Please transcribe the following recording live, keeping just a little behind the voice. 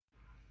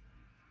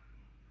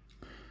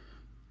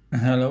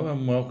Hello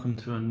and welcome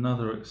to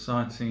another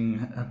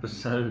exciting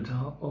episode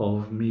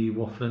of me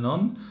waffling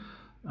on.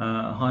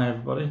 Hi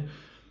everybody.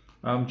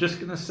 I'm just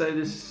going to say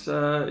this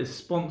is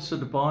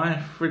sponsored by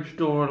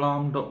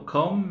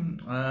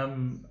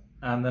FridgeDoorAlarm.com,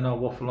 and then I'll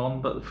waffle on.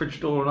 But the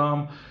Fridge Door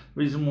Alarm,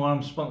 reason why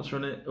I'm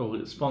sponsoring it or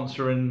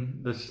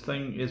sponsoring this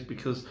thing is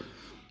because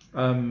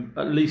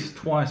at least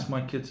twice my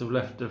kids have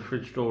left the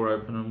fridge door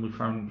open and we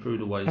thrown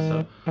food away.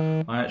 So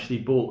I actually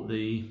bought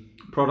the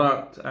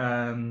product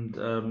and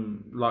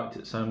liked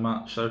it so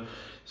much. So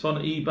it's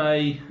on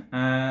eBay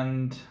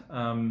and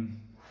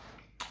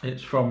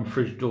it's from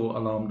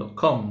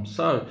FridgeDoorAlarm.com.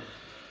 So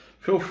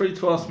feel free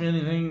to ask me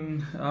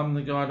anything. I'm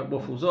the guy that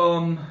waffles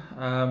on.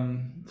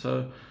 So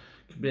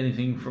it could be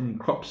anything from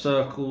crop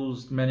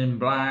circles, Men in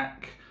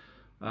Black,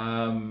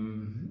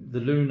 the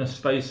Lunar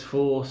Space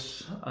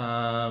Force,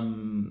 all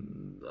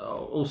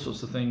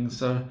sorts of things.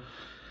 So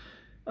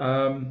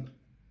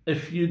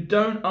if you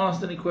don't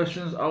ask any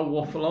questions, I'll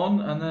waffle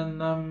on, and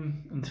then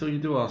until you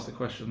do ask the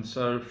question.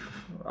 So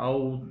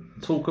I'll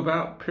talk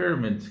about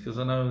pyramids because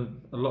I know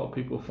a lot of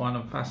people find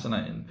them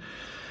fascinating.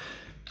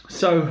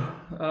 So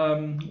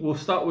we'll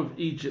start with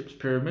Egypt's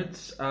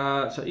pyramids.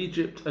 So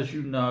Egypt, as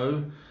you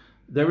know,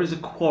 there is a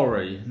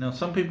quarry. Now,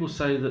 some people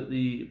say that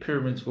the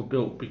pyramids were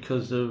built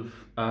because of,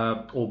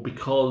 or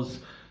because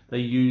they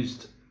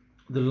used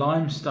the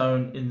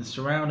limestone in the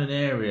surrounding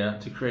area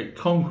to create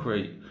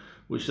concrete,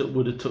 which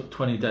would have took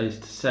 20 days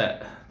to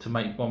set to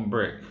make one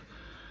brick.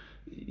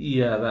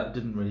 Yeah, that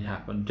didn't really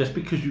happen. Just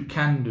because you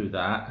can do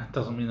that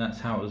doesn't mean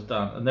that's how it was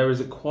done. And there is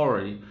a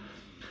quarry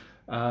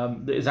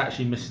that is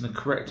actually missing the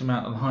correct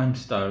amount of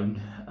limestone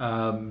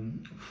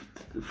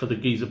for the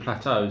Giza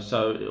Plateau,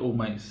 so it all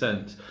makes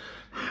sense.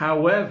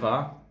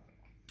 However,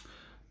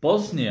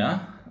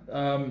 Bosnia,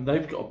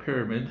 they've got a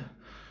pyramid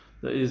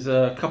that is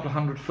a couple of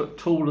 100 foot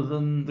taller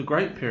than the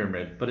Great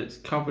Pyramid, but it's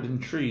covered in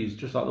trees,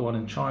 just like the one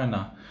in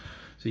China.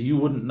 So you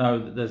wouldn't know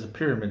that there's a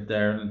pyramid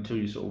there until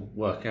you sort of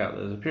work out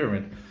there's a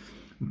pyramid.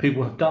 And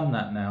people have done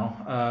that now,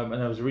 and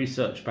there was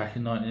research back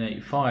in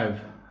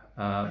 1985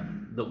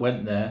 that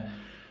went there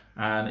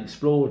and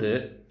explored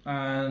it,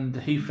 and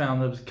he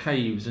found there was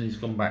caves, and he's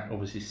gone back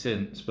obviously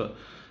since, but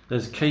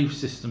there's cave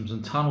systems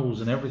and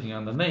tunnels and everything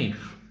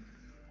underneath.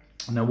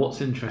 Now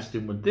what's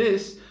interesting with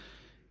this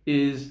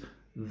is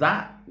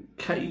that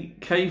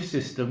cave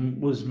system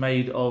was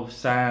made of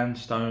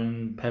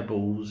sandstone,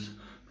 pebbles,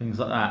 things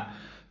like that.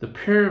 The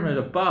pyramid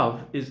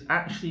above is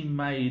actually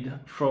made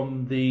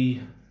from the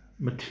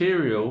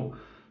material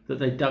that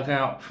they dug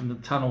out from the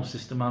tunnel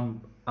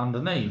system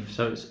underneath,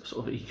 so it's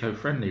sort of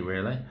eco-friendly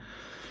really.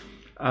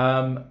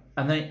 And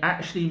they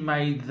actually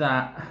made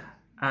that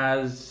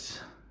as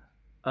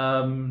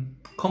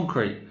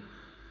concrete.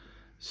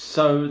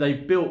 So they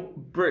built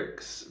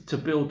bricks to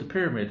build the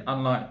pyramid.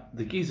 Unlike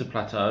the Giza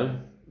Plateau,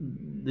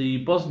 the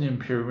Bosnian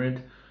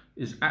pyramid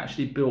is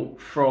actually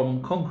built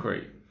from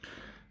concrete.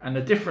 And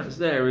the difference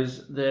there is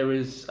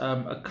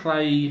a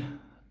clay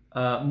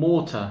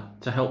mortar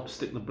to help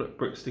stick the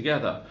bricks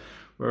together.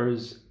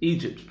 Whereas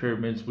Egypt's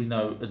pyramids, we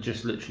know, are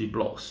just literally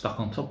blocks stuck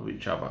on top of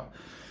each other.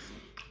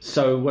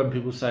 So when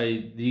people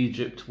say the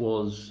Egypt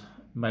was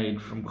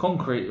made from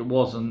concrete, it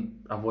wasn't.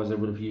 Otherwise they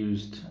would have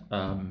used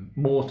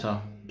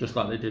mortar, just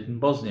like they did in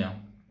Bosnia.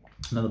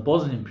 Now the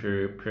Bosnian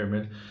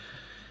pyramid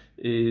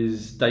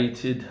is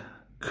dated,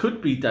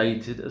 could be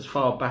dated as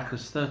far back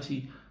as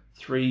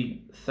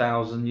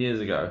 33,000 years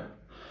ago,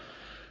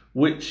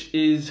 which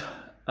is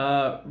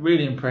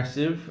really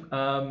impressive.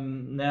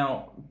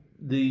 Now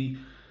the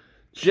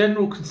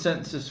general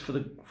consensus for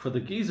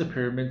the Giza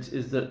pyramids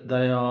is that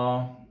they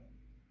are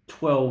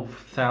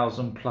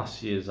 12,000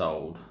 plus years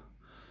old,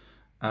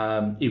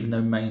 even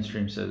though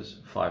mainstream says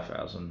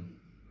 5,000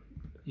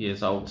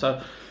 years old.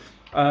 So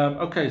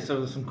okay, so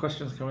there's some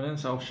questions coming in,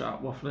 so I'll shut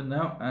up waffling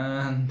now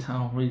and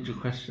I'll read your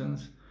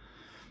questions.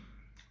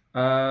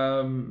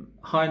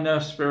 Hi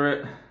Nerf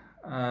Spirit,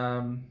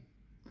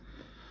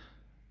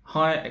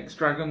 hi X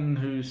Dragon,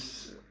 who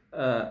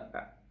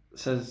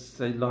says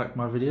they like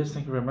my videos.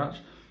 Thank you very much.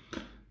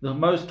 The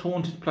most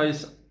haunted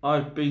place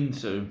I've been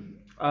to,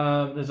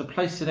 there's a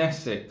place in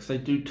Essex. They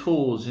do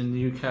tours in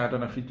the UK. I don't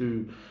know if you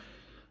do,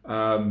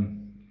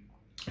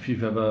 if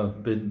you've ever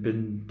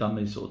been done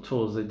these sort of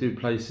tours. They do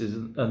places,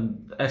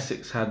 and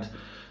Essex had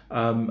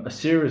a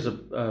series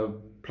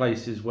of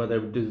places where they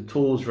would do the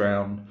tours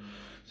round.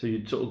 So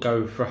you'd sort of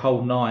go for a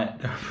whole night,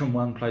 go from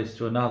one place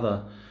to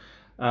another.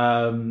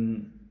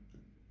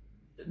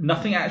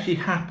 Nothing actually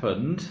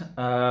happened.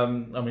 I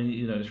mean,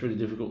 you know, it's really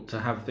difficult to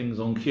have things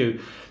on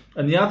cue.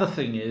 And the other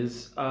thing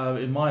is,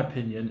 in my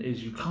opinion,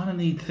 is you kind of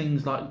need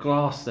things like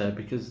glass there,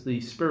 because the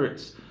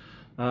spirits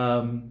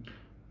can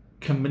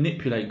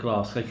manipulate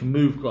glass. They can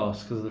move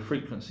glass because of the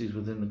frequencies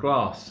within the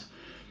glass.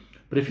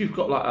 But if you've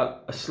got like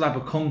a slab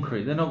of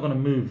concrete, they're not going to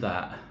move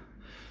that.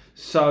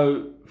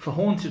 So for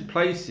haunted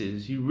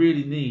places, you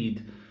really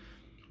need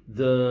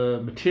the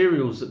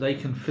materials that they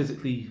can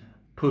physically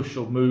push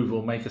or move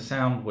or make a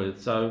sound with.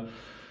 So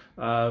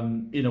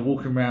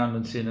walking around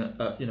and seeing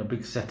a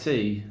big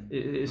settee,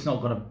 it's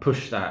not going to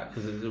push that,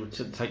 because it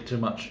would take too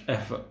much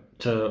effort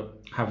to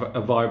have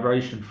a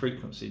vibration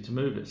frequency to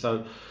move it.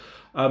 So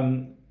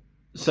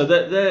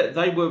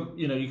they were,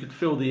 you could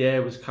feel the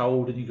air was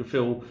cold, and you could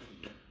feel,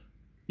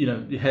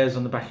 the hairs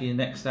on the back of your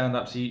neck stand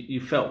up. So you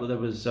felt that there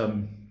was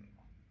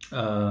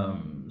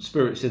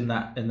spirits in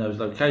those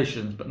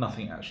locations, but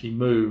nothing actually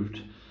moved.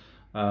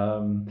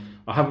 I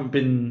haven't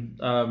been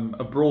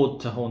abroad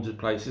to haunted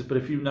places, but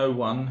if you know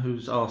one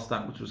who's asked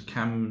that, which was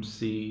Cam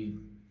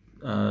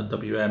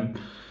CWM,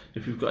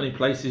 if you've got any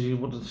places you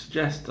want to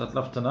suggest, I'd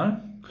love to know.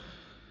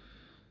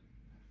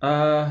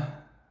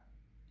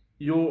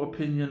 Your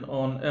opinion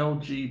on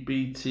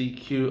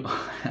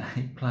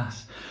LGBTQIA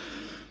plus.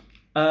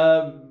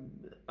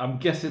 I'm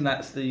guessing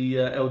that's the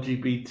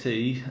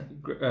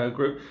LGBT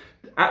group.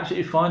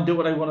 Absolutely fine. Do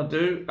what they want to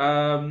do.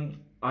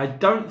 I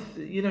don't,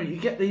 you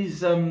get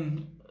these,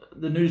 the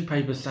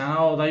newspapers saying,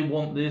 oh, they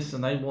want this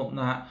and they want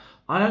that.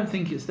 I don't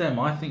think it's them.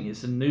 I think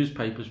it's the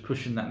newspapers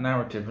pushing that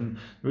narrative. And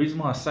the reason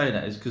why I say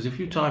that is because if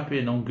you type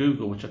in on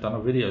Google, which I've done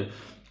a video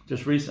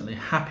just recently,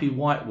 happy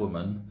white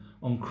woman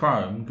on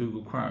Chrome,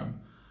 Google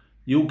Chrome,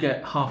 you'll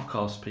get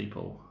half-caste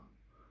people.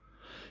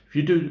 If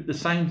you do the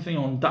same thing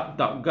on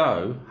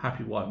DuckDuckGo,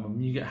 happy white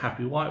woman, you get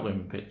happy white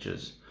women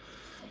pictures.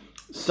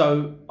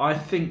 So I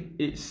think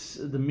it's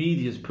the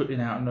media's putting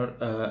out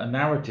a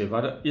narrative.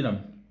 I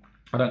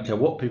don't care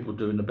what people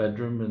do in the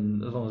bedroom,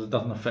 and as long as it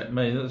doesn't affect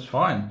me, that's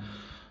fine.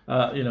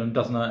 And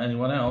doesn't hurt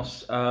anyone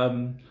else.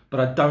 But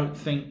I don't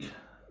think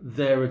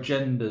their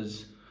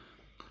agendas,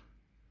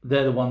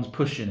 they're the ones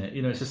pushing it.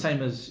 It's the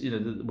same as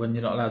when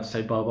you're not allowed to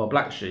say "bye bye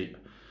black sheep."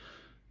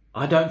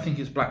 I don't think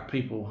it's black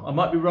people. I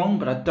might be wrong,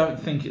 but I don't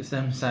think it's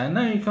them saying,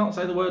 no, you can't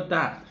say the word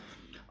that.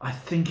 I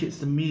think it's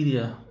the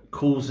media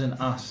causing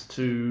us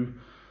to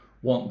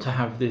want to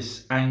have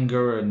this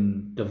anger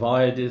and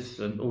divide us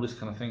and all this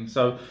kind of thing.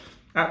 So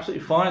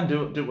absolutely fine,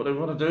 do what they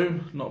want to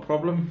do, not a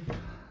problem.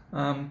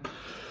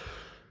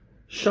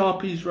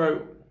 Sharpies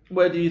wrote,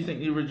 where do you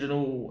think the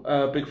original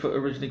Bigfoot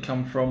originally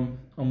come from,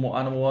 and what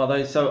animal are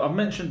they? So I've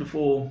mentioned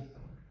before,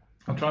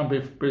 I'll try and be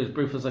as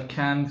brief as I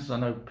can, because I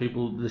know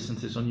people listen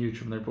to this on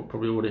YouTube and they've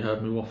probably already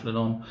heard me waffling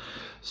on.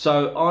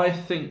 So I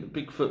think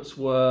Bigfoots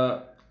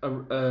were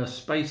a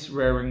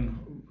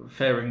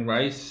space-faring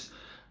race.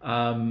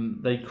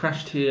 They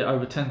crashed here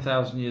over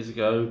 10,000 years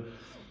ago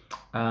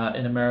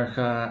in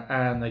America,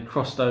 and they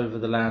crossed over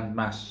the land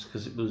mass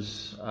because it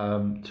was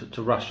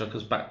to Russia,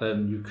 because back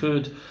then you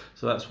could.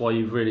 So that's why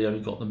you've really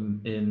only got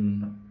them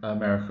in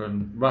America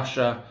and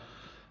Russia.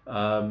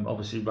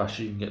 Obviously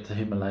Russia, you can get to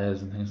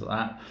Himalayas and things like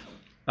that.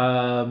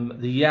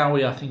 The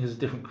Yowie, I think, is a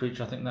different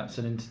creature. I think that's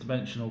an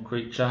interdimensional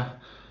creature.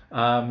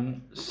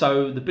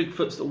 So the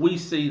Bigfoots that we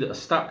see that are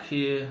stuck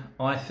here,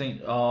 I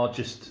think, are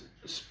just,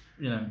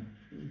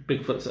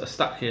 Bigfoots that are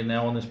stuck here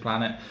now on this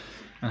planet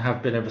and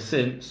have been ever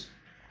since.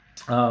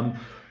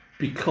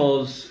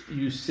 Because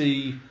you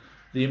see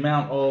the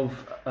amount of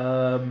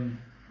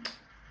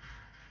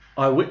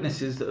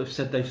eyewitnesses that have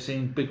said they've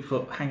seen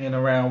Bigfoot hanging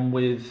around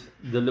with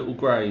the little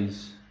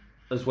greys,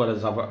 as well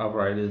as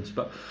other aliens,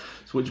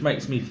 which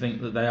makes me think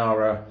that they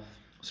are a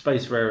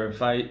spacefaring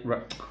fate.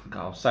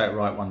 I'll say it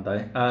right one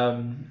day.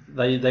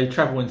 They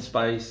travel in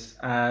space,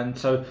 and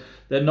so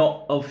they're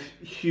not of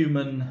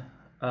human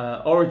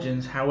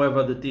origins.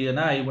 However, the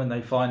DNA, when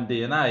they find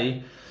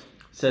DNA,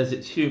 says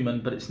it's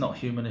human, but it's not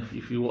human.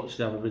 If you watch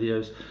the other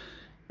videos,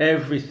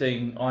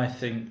 everything, I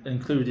think,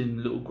 including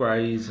little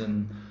greys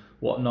and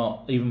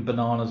whatnot, even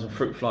bananas and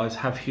fruit flies,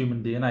 have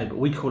human DNA, but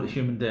we call it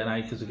human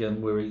DNA because,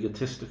 again, we're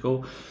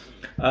egotistical.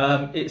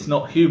 It's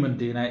not human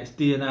DNA, it's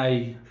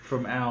DNA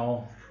from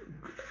our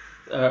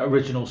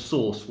original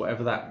source,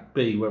 whatever that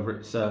be, whether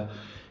it's a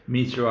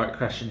meteorite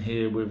crashing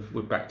here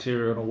with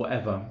bacteria or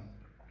whatever.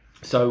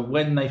 So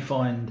when they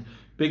find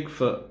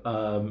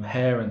Bigfoot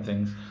hair and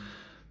things,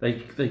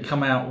 they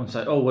come out and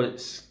say, oh, well,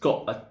 it's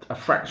got a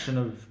fraction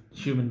of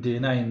human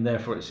DNA and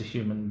therefore it's a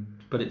human,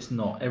 but it's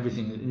not.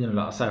 Everything,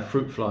 like I say, a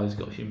fruit fly's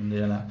got human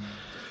DNA.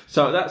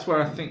 So that's where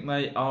I think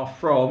they are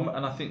from,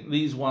 and I think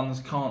these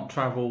ones can't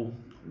travel,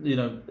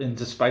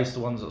 into space, the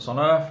ones that's on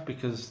Earth,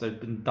 because they've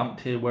been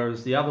dumped here,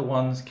 whereas the other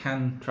ones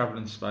can travel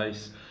in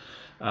space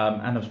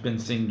and have been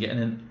seen getting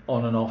in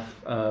on and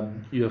off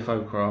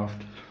UFO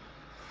craft.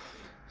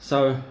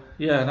 So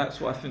yeah,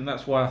 that's why I think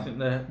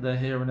they're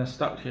here and they're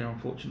stuck here,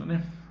 unfortunately.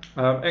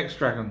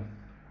 X-Dragon.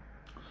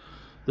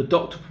 The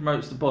Doctor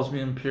promotes the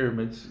Bosnian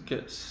pyramids,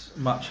 gets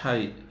much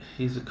hate.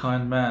 He's a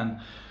kind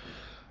man.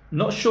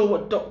 Not sure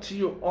what Doctor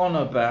you're on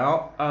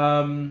about.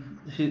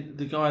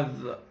 The guy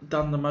that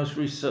done the most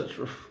research,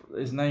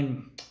 his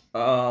name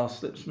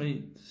slips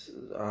me.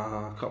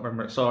 I can't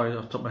remember it. Sorry,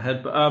 off the top of my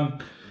head.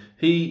 But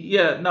he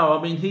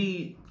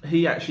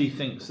actually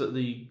thinks that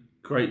the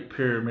Great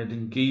Pyramid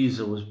in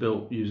Giza was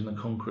built using a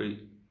concrete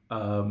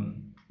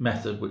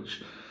method,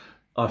 which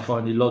I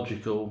find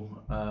illogical.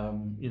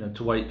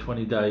 To wait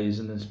 20 days,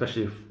 and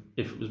especially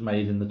if it was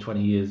made in the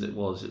 20 years it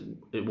wasn't.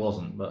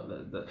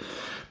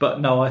 But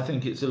no, I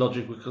think it's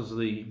illogical because of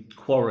the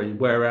quarry.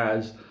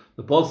 Whereas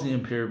the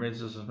Bosnian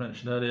pyramids, as I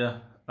mentioned earlier,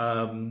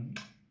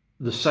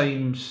 the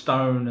same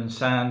stone and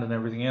sand and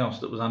everything else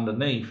that was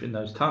underneath in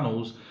those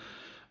tunnels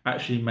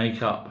actually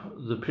make up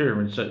the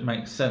pyramid. So it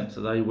makes sense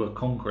that they were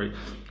concrete.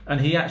 And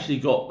he actually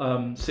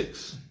got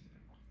 6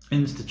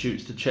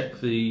 institutes to check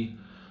the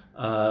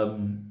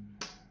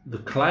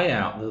clay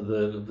out,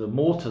 the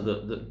mortar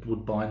that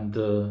would bind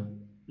the,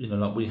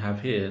 like we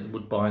have here,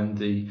 would bind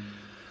the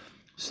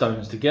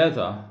stones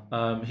together.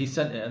 He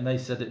sent it, and they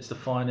said it's the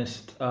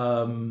finest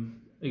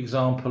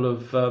example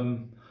of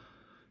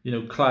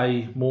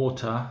clay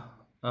mortar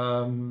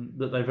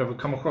that they've ever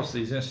come across,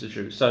 these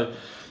institutes. So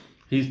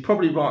he's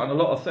probably right on a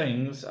lot of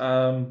things,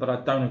 but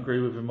I don't agree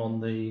with him on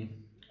the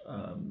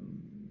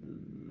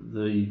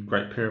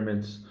Great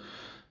Pyramids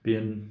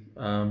being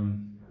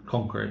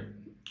concrete.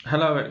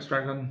 Hello,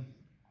 X-Dragon.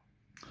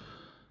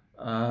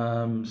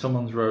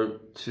 Someone's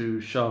wrote to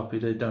Sharpie,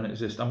 they don't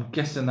exist. I'm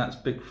guessing that's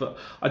Bigfoot.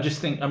 I just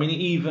think,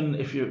 even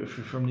if you're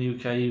from the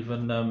UK,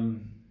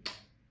 even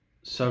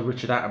Sir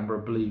Richard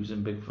Attenborough believes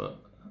in Bigfoot.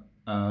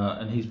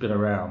 And he's been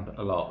around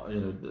a lot.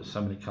 There's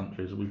so many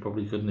countries that we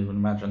probably couldn't even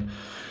imagine.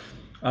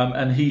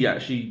 And he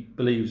actually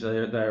believes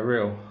they're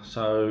real.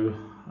 So,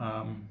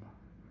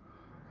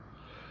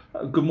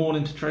 good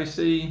morning to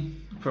Tracy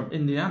from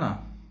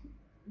Indiana.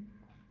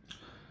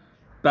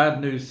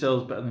 Bad news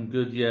sells better than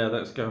good. Yeah,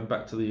 that's going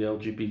back to the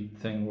LGBT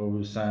thing where we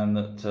were saying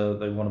that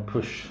they want to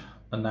push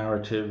a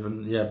narrative,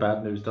 and yeah,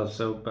 bad news does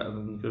sell better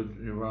than good.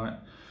 You're right.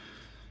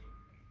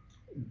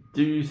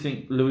 Do you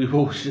think Louis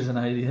Walsh is an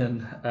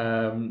alien?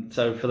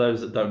 So for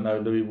those that don't know,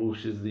 Louis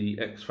Walsh is the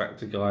X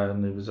Factor guy,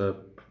 and he was a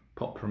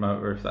pop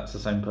promoter, if that's the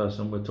same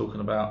person we're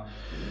talking about.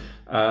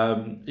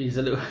 He's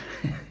a little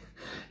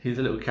he's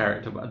a little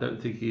character, but I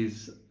don't think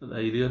he's an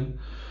alien.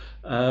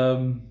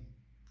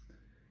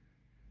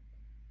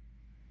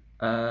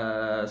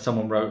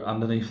 Someone wrote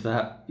underneath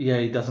that, yeah,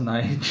 he doesn't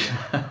age.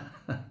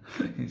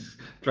 He's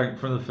drank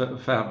from the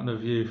fountain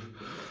of youth.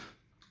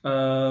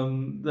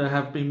 There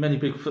have been many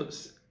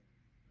Bigfoot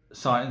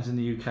sightings in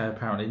the UK,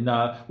 apparently.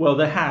 No, well,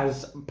 there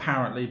has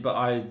apparently, but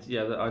I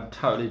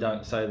totally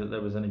don't say that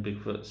there was any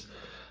Bigfoots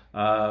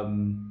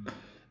in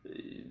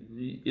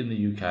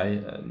the UK.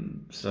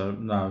 So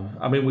no,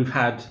 we've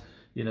had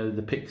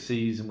the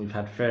pixies, and we've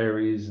had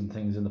fairies and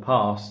things in the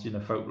past,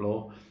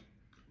 folklore.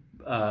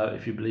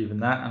 If you believe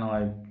in that, and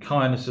I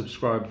kind of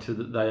subscribe to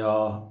that they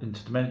are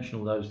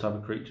interdimensional, those type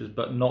of creatures,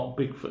 but not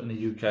Bigfoot in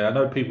the UK. I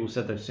know people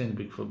said they've seen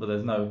Bigfoot, but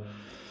there's no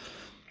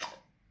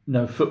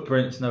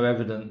footprints, no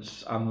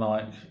evidence,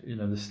 unlike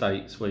the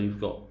States where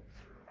you've got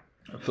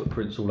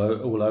footprints all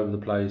over the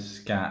place,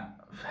 scat,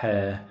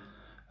 hair,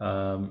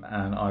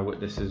 and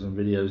eyewitnesses and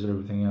videos and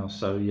everything else.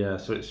 So yeah,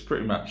 so it's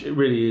pretty much, it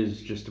really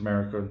is just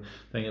American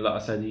thing. Like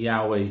I said, the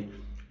Yowie,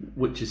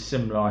 which is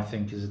similar, I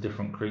think, is a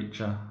different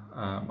creature.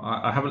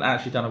 I haven't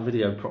actually done a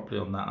video properly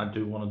on that. I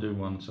do want to do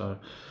one. So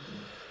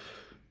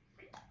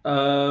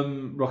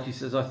Rocky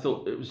says, I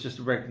thought it was just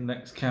a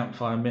redneck's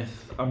campfire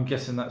myth. I'm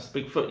guessing that's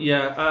Bigfoot.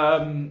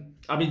 Yeah,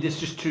 there's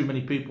just too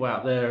many people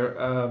out there,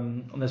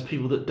 and there's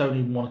people that don't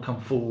even want to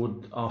come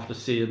forward after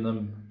seeing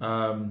them.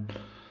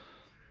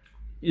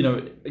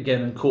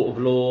 Again, in court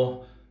of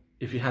law,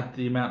 if you had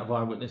the amount of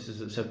eyewitnesses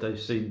that said they've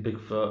seen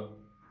Bigfoot,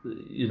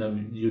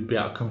 you'd be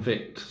able to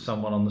convict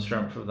someone on the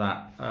strength of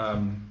that.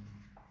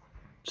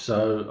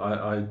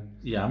 So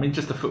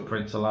just the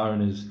footprints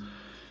alone is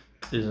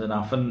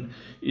enough. And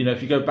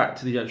if you go back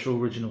to the actual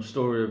original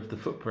story of the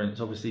footprints,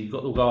 obviously you've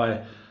got the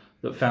guy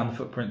that found the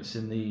footprints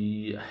in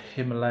the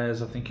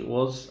Himalayas, I think it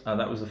was.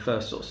 That was the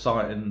first sort of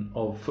sighting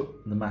of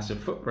the massive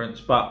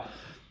footprints. But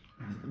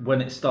when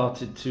it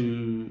started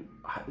to,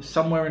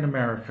 somewhere in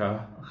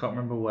America, I can't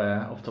remember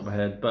where off the top of my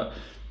head, but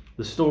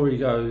the story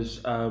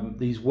goes,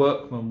 these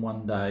workmen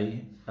one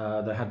day,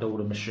 they had all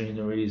the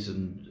machineries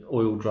and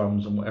oil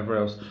drums and whatever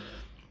else.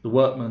 The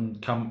workmen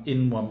come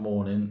in one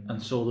morning and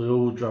saw the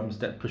oil drums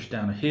get pushed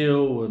down a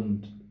hill,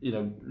 and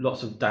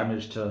lots of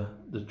damage to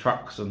the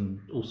trucks and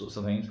all sorts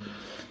of things.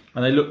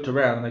 And they looked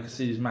around and they could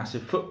see these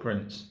massive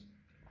footprints.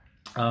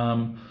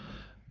 And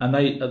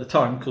they, at the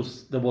time,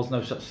 because there was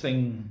no such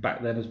thing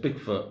back then as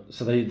Bigfoot,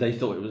 so they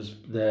thought it was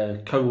their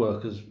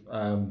co-workers,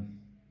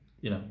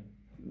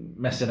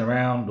 messing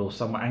around, or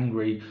some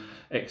angry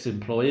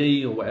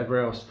ex-employee or whatever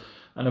else.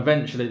 And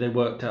eventually they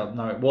worked out,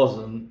 no, it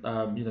wasn't.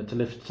 To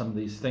lift some of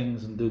these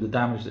things and do the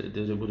damage that it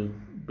did, it would have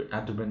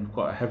had to have been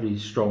quite a heavy,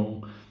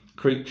 strong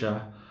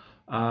creature.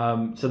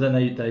 So then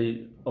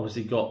they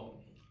obviously got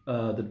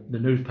the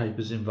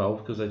newspapers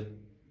involved, because they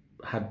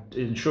had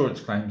insurance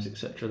claims,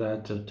 etc. they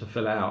had to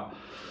fill out.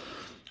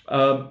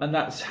 And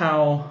that's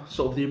how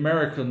sort of the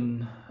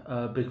American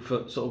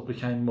Bigfoot sort of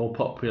became more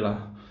popular.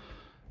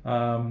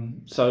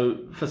 So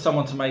for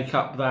someone to make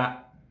up that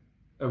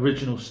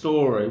original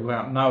story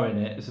without knowing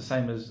it, it's the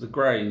same as the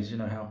Greys.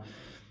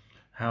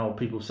 How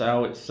people say,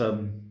 oh, it's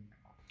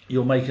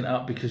you're making it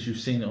up because you've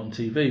seen it on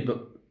TV,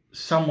 but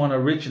someone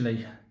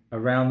originally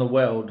around the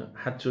world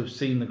had to have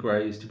seen the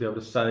Greys to be able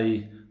to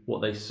say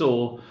what they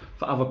saw.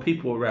 For other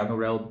people around the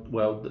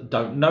world that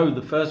don't know,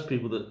 the first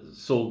people that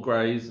saw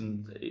greys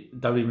and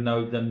don't even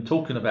know them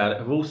talking about it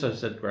have also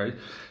said greys.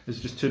 There's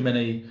just too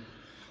many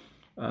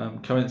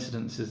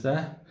coincidences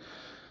there.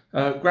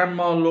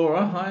 Grandma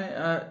Laura,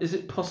 hi. Is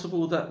it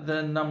possible that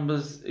their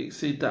numbers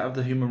exceed that of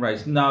the human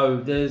race?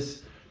 No,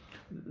 there's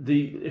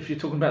if you're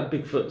talking about the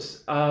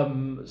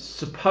Bigfoots,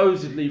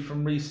 supposedly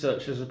from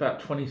research, there's about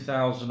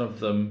 20,000 of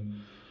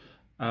them.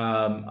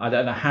 I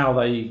don't know how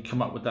they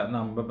come up with that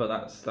number, but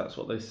that's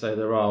what they say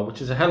there are,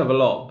 which is a hell of a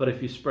lot. But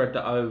if you spread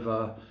that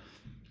over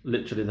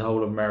literally the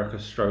whole of America,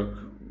 stroke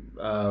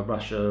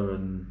Russia,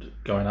 and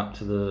going up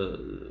to the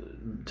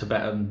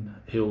Tibetan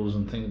hills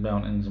and things,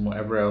 mountains and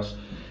whatever else,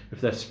 if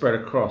they're spread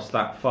across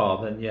that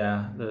far, then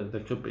yeah,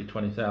 there could be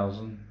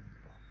 20,000.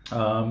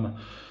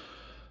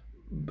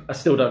 I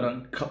still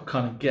don't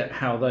kind of get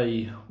how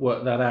they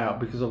work that out,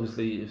 because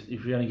obviously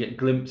if you only get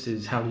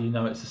glimpses, how do you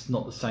know it's just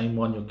not the same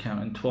one you're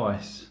counting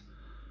twice?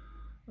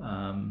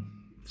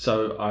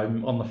 So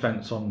I'm on the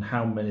fence on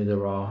how many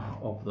there are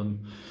of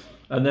them,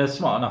 and they're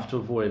smart enough to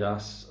avoid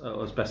us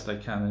as best they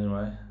can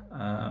anyway.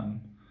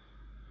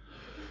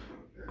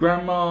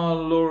 Grandma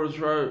Laura's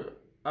wrote,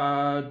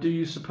 do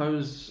you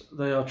suppose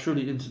they are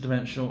truly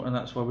interdimensional and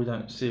that's why we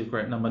don't see a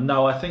great number?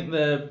 No, I think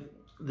they're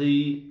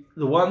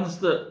the ones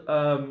that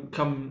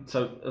come,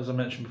 so as I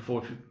mentioned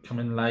before, if you come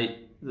in late,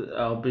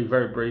 I'll be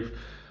very brief.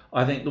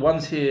 I think the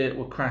ones here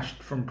were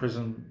crashed from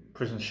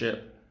prison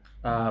ship,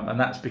 and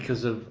that's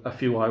because of a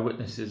few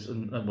eyewitnesses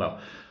and well,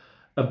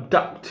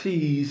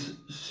 abductees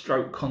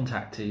stroke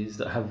contactees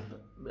that have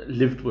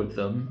lived with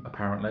them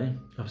apparently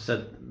have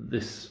said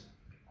this,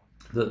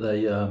 that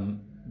they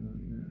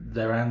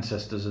their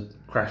ancestors had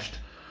crashed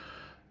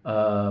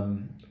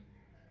down,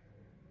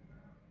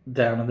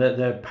 and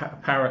they're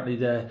apparently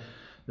their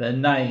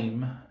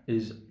name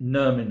is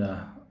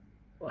Nermina.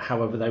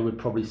 However, they would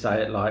probably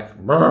say it like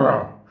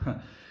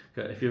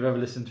if you've ever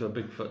listened to a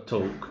Bigfoot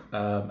talk,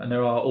 and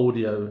there are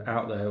audio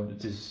out there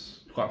which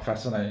is quite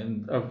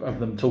fascinating of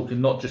them talking,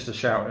 not just the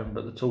shouting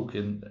but the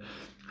talking.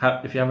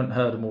 If you haven't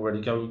heard them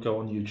already, go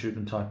on YouTube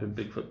and type in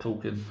Bigfoot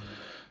talking.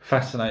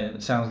 Fascinating.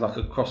 It sounds like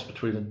a cross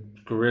between a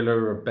gorilla,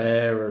 a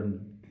bear, and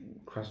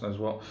Christ knows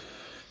what.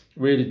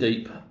 Really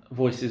deep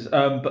voices.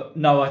 But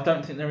no, I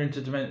don't think they're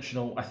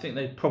interdimensional. I think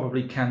they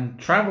probably can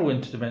travel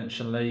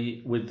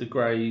interdimensionally with the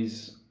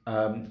greys.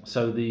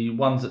 So the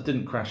ones that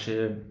didn't crash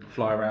here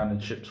fly around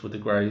in ships with the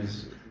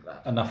greys.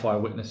 Enough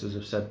eyewitnesses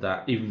have said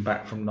that, even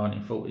back from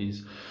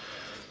 1940s.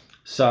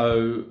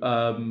 So,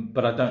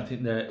 but I don't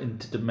think they're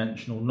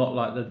interdimensional. Not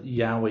like the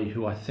Yowie,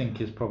 who I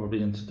think is probably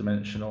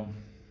interdimensional.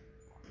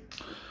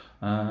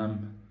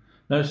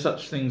 No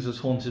such things as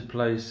haunted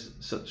place,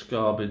 such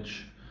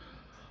garbage.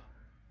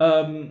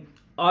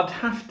 I'd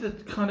have to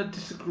kind of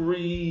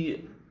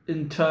disagree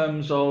in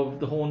terms of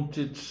the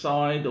haunted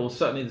side, or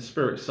certainly the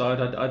spirit side.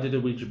 I did a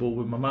Ouija board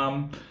with my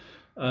mum.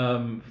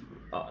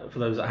 For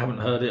those that haven't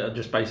heard it, I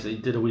just basically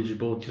did a Ouija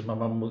board because my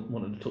mum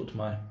wanted to talk to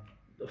my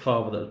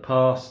father that had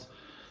passed.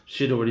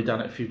 She'd already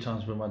done it a few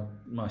times with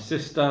my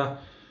sister.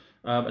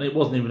 And it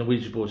wasn't even a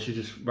Ouija board. She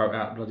just wrote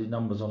out bloody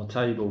numbers on a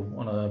table,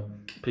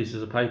 on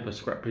pieces of paper,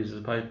 scrap pieces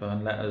of paper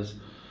and letters.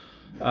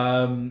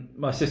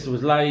 My sister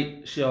was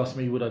late. She asked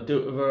me would I do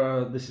it with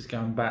her. This is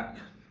going back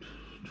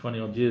 20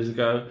 odd years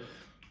ago.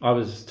 I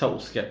was a total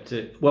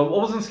skeptic. Well, I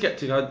wasn't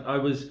skeptic. I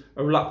was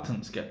a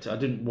reluctant skeptic. I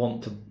didn't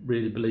want to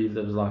really believe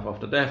there was life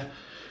after death.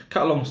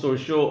 Cut a long story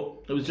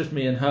short, it was just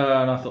me and her,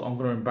 and I thought I'm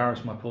going to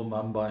embarrass my poor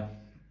mum by,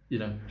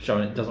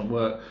 showing it doesn't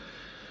work.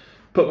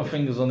 Put my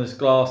fingers on this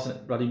glass and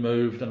it bloody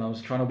moved, and I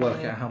was trying to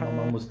work out how my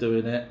mum was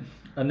doing it.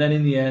 And then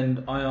in the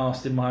end, I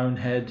asked in my own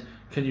head,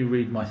 can you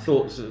read my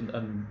thoughts?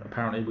 And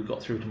apparently we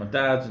got through to my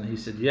dad's, and he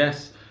said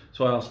yes.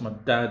 So I asked my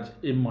dad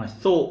in my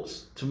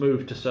thoughts to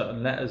move to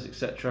certain letters,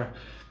 etc.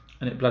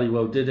 And it bloody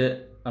well did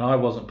it. And I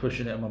wasn't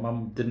pushing it, and my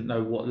mum didn't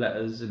know what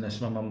letters, unless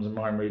my mum's a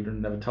mind reader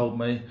and never told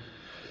me.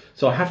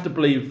 So I have to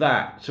believe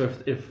that. So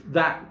if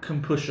that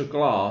can push a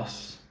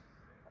glass,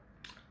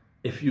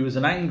 if you was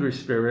an angry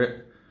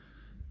spirit,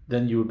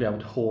 then you would be able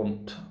to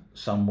haunt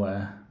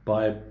somewhere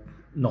by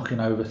knocking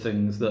over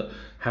things that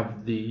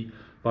have the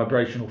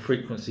vibrational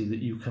frequency that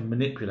you can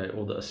manipulate,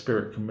 or that a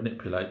spirit can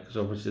manipulate, because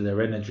obviously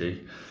they're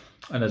energy.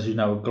 And as you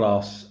know,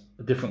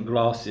 different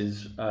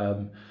glasses,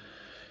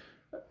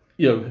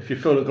 if you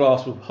fill a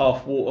glass with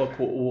half water,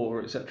 quarter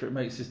water, etc., it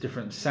makes this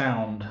different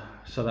sound.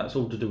 So that's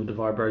all to do with the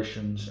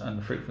vibrations and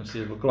the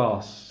frequency of a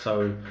glass.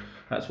 So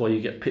that's why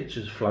you get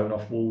pictures flown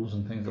off walls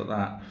and things like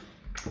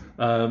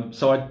that.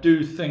 So I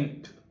do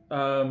think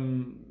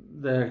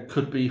there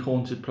could be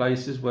haunted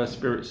places where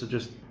spirits are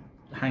just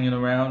hanging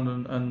around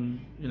and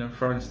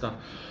throwing stuff.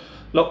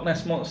 Loch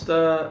Ness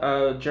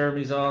Monster,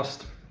 Jeremy's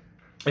asked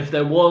if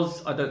there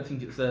was. I don't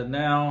think it's there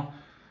now.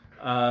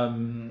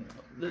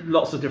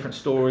 Lots of different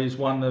stories.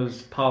 One,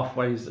 there's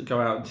pathways that go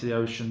out into the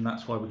ocean,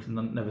 that's why we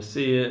can never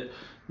see it.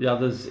 The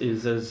others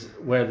is as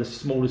where the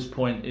smallest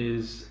point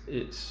is,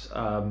 it's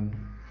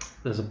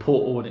there's a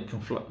portal and it can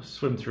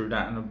swim through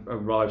that and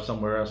arrive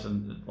somewhere else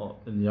in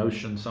the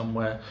ocean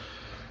somewhere.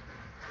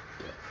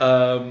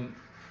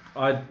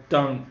 I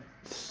don't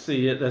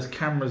see it. There's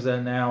cameras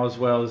there now as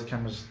well. There's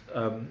cameras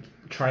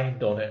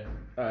trained on it,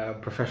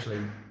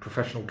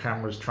 professional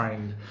cameras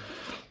trained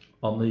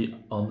on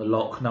the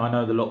lock. Now I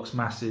know the lock's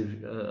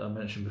massive. I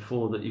mentioned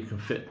before that you can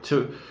fit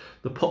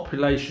the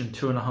population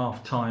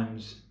 2.5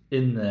 times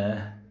in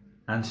there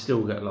and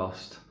still get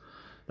lost.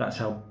 That's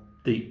how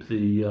deep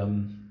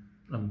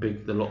and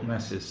big the Loch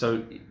Ness is.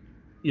 So,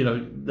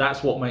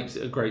 that's what makes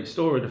it a great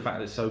story. The fact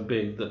that it's so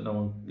big that no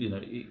one,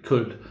 it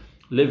could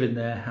live in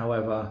there.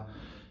 However,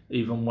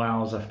 even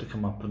whales have to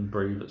come up and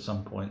breathe at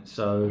some point.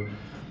 So,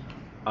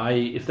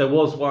 if there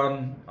was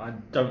one, I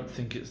don't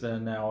think it's there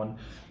now. And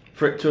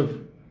for it to have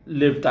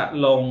lived that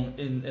long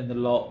in the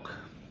loch,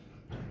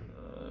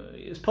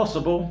 it's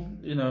possible,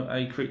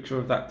 a creature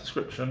of that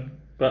description,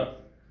 but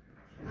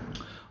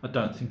I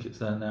don't think it's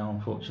there now,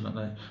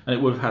 unfortunately. And it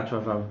would have had to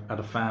have had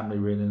a family,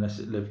 really, unless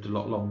it lived a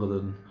lot longer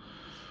than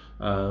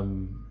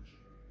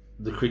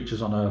the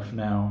creatures on Earth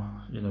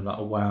now. Like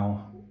a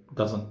whale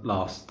doesn't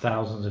last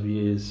thousands of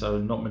years, so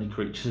not many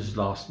creatures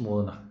last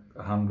more than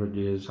 100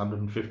 years,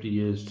 150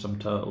 years, some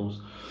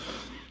turtles.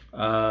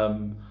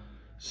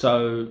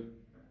 So,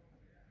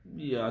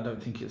 yeah, I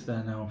don't think it's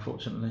there now,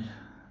 unfortunately.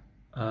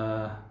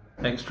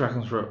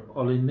 Ex-Dragons wrote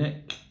Ollie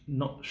Nick,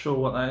 not sure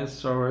what that is,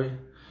 sorry.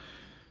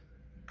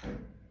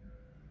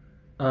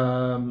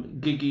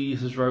 Giggy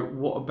has wrote,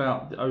 what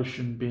about the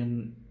ocean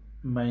being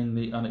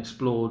mainly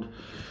unexplored?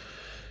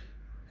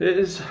 It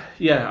is,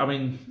 yeah, I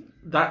mean,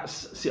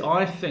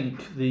 I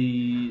think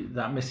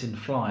that missing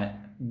flight,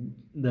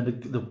 the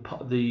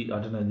I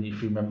don't know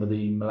if you remember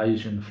the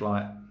Malaysian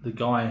flight, the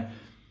guy,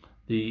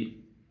 the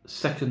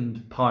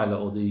second pilot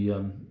or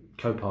the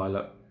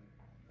co-pilot,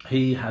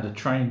 he had a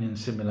training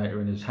simulator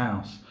in his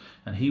house,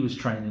 and he was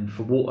training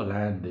for water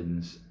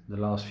landings, the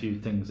last few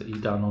things that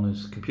he'd done on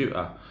his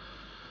computer.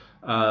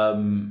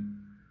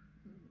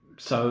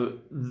 So,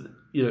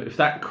 if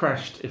that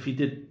crashed, if he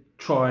did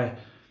try,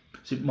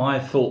 so my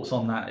thoughts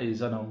on that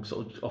is, I know I'm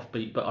sort of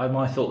offbeat, but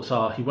my thoughts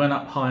are he went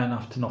up high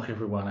enough to knock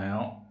everyone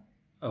out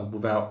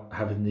without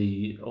having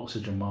the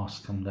oxygen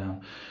mask come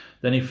down.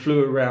 Then he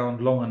flew around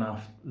long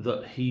enough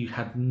that he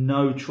had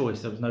no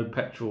choice. There was no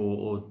petrol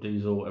or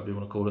diesel, whatever you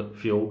want to call it,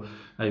 fuel,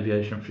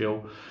 aviation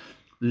fuel,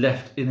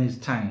 left in his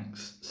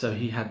tanks. So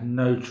he had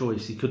no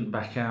choice. He couldn't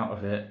back out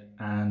of it.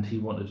 And he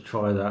wanted to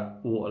try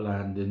that water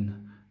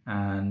landing,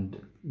 and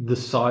the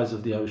size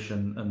of the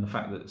ocean and the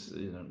fact that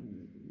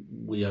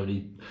we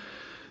only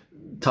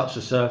touch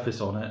the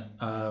surface on it.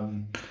 Now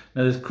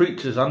there's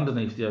creatures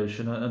underneath the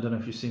ocean. I don't know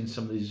if you've seen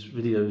some of these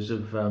videos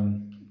of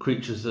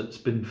creatures that's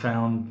been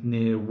found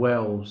near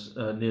wells,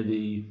 near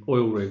the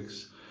oil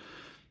rigs.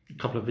 A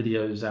couple of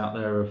videos out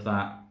there of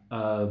that.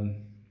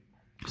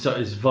 So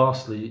it's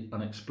vastly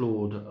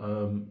unexplored.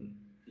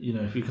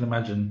 If you can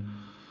imagine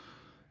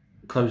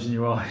closing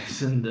your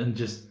eyes and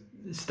just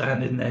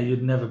standing there,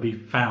 you'd never be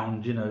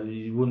found.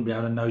 You wouldn't be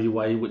able to know your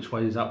way, which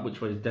way is up,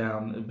 which way is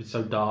down. It'd be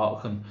so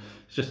dark, and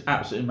it's just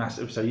absolutely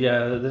massive. So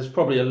yeah, there's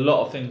probably a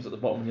lot of things at the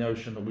bottom of the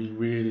ocean that we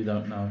really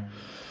don't know.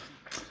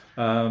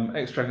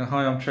 Ex-Dragon,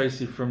 hi, I'm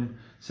Tracy from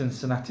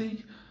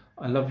Cincinnati.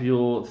 I love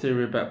your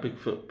theory about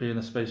Bigfoot being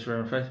a space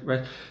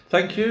race.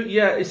 Thank you.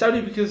 Yeah, it's only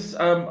because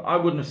I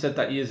wouldn't have said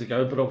that years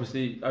ago, but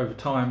obviously over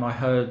time I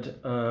heard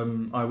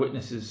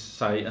eyewitnesses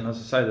say, and as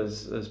I say,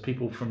 there's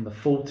people from the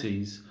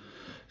 40s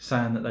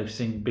saying that they've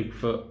seen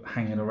Bigfoot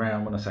hanging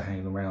around. When I say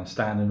hanging around,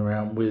 standing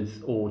around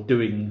with or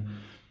doing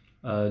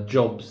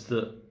jobs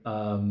that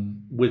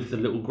with the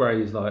little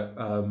greys. Like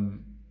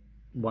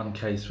one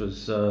case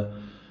was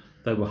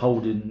they were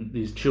holding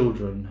these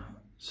children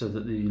so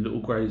that the little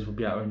greys would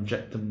be able to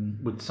inject them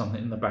with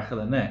something in the back of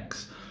their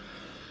necks,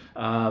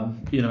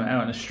 out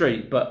in the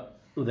street.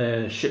 But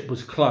their ship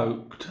was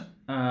cloaked,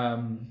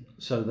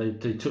 so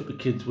they took the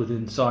kids with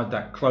inside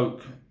that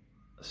cloak,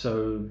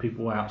 so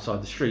people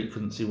outside the street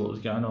couldn't see what was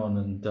going on,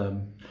 and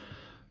there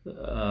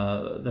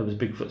was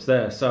Bigfoots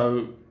there.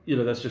 So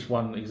that's just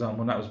one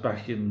example, and that was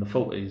back in the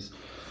 40s,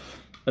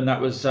 and that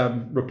was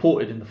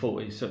reported in the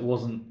 40s. So it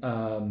wasn't.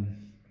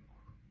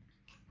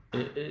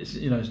 It's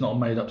not a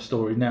made-up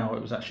story now.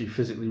 It was actually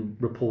physically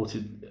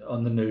reported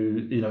on the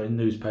news, in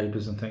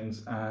newspapers and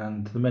things.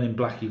 And the Men in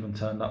Black even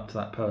turned up to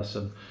that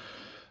person.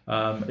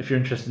 If you're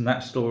interested in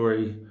that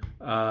story,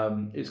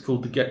 it's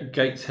called the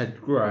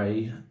Gateshead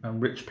Grey, and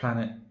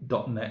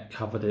richplanet.net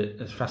covered it.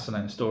 It's a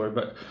fascinating story.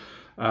 But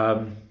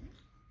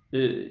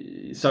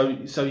so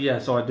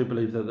I do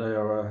believe that they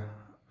are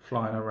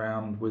flying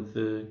around with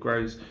the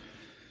greys.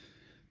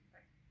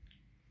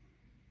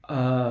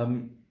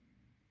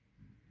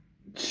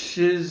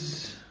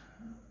 Chiz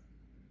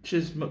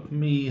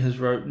McMee has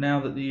wrote,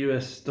 now that the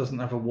US doesn't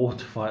have a war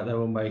to fight, they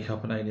will make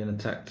up an alien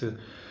attack to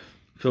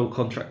fill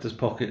contractors'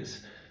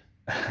 pockets.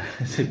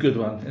 It's a good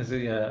one, is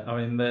it? Yeah,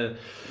 I mean,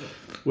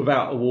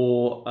 without a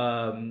war,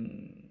 I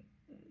mean,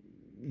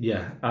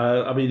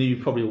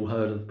 you've probably all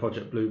heard of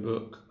Project Blue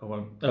Book.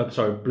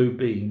 Blue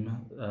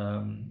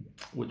Beam,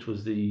 which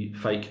was the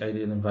fake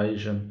alien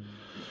invasion.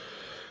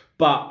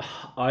 But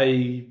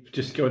I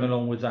just going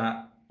along with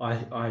that,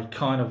 I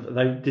kind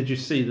of did you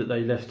see that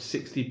they left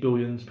 £60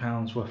 billion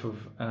worth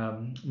of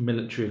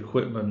military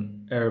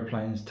equipment,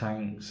 aeroplanes,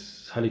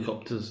 tanks,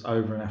 helicopters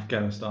over in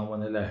Afghanistan when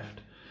they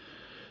left.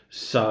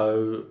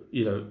 So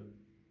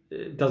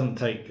it doesn't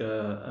take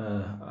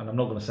and I'm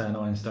not going to say an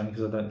Einstein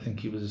because I don't think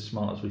he was as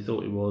smart as we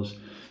thought he was.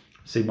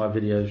 See my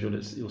videos,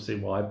 you'll see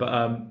why.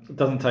 But it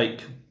doesn't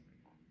take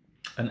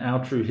an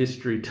our true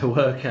history to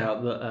work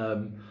out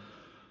that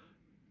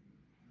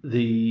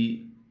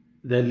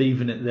they're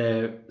leaving it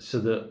there so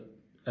that,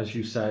 as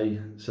you say,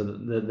 so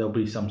that there'll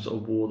be some sort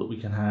of war that we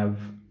can have.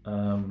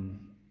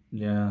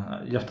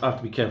 Yeah, I have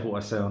to be careful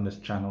what I say on this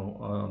channel,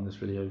 on this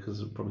video, because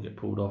it'll probably get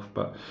pulled off.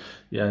 But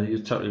yeah, you're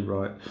totally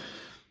right.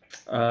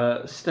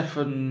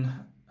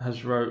 Stefan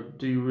has wrote,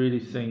 do you really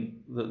think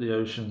that the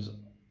oceans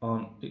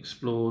aren't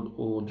explored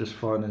or just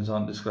findings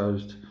aren't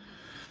disclosed?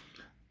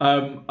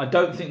 I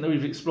don't think that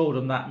we've explored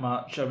them that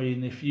much. I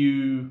mean, if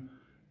you...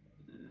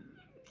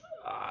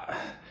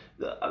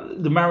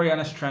 the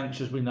Marianas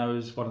Trench, as we know,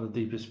 is one of the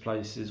deepest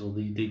places, or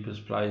the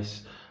deepest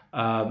place.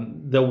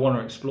 They'll want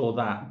to explore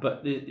that,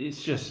 but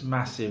it's just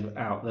massive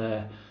out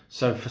there.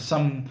 So for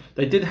some,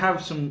 they did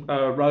have some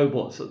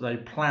robots that they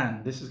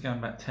planned, this is going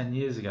back 10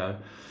 years ago,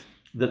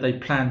 that they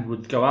planned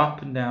would go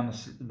up and down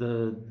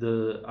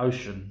the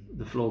ocean,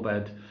 the floor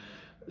bed.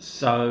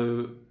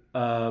 So,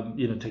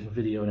 taking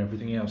video and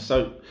everything else.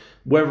 So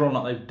whether or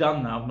not they've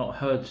done that, I've not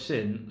heard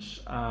since.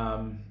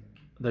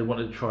 They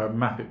wanted to try and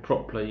map it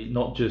properly,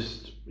 not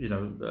just,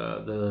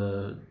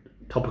 the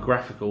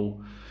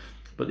topographical,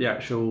 but the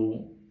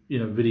actual,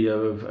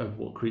 video of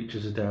what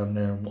creatures are down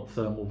there and what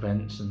thermal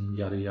vents and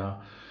yada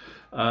yada.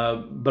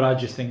 But I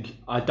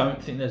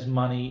don't think there's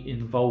money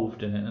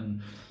involved in it.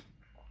 And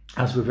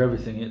as with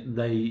everything,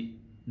 they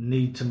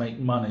need to make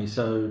money.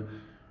 So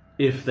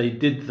if they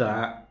did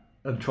that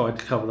and tried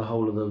to cover the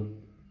whole of the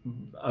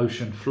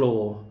ocean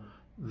floor,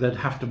 they'd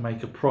have to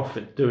make a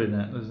profit doing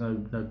it. There's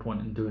no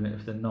point in doing it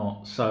if they're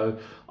not. So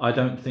I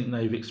don't think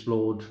they've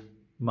explored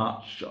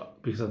much,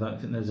 because I don't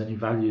think there's any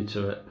value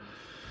to it.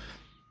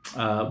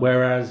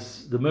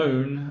 Whereas the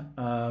moon,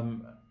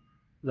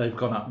 they've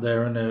gone up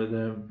there and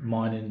they're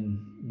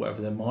mining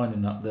whatever they're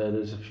mining up there.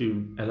 There's a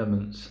few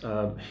elements.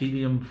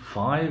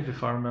 Helium-5,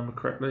 if I remember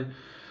correctly,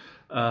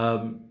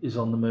 is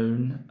on the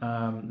moon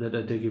that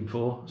they're digging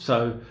for.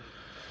 So,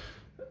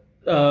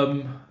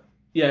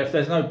 yeah, if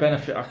there's no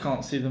benefit, I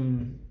can't see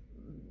them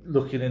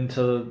looking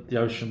into the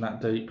ocean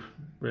that deep,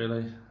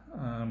 really.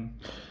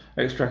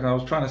 X-Dragon, I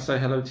was trying to say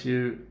hello to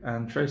you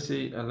and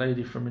Tracy, a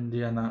lady from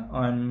Indiana.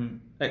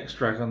 I'm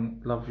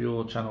X-Dragon, love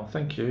your channel,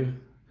 thank you.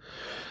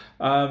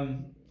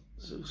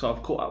 So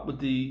I've caught up with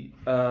the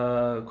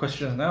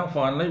questions now,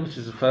 finally, which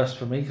is a first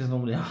for me, because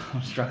normally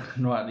I'm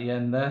struggling right at the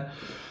end there.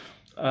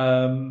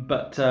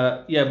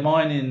 Yeah,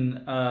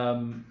 mining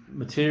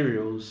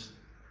materials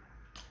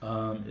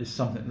is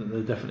something that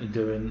they're definitely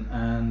doing,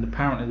 and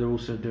apparently they're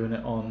also doing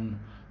it on,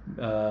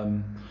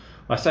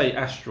 I say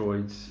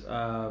asteroids,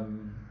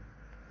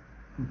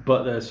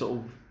 but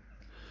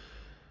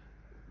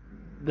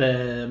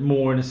they're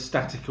more in a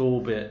static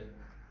orbit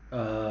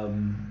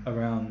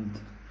around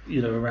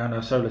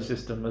our solar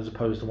system, as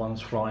opposed to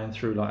ones flying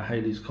through like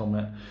Halley's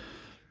Comet.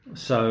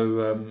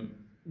 So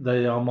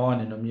they are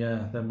mining them,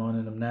 yeah, they're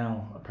mining them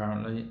now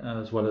apparently,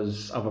 as well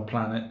as other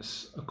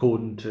planets,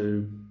 according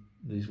to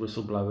these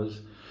whistleblowers.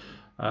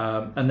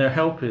 And they're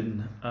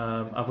helping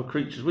other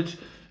creatures,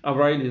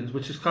 other aliens,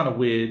 which is kind of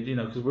weird,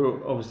 because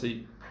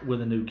we're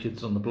the new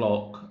kids on the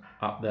block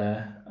up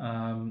there.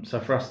 So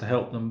for us to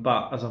help them,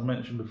 but as I've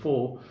mentioned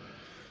before,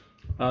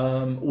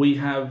 we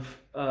have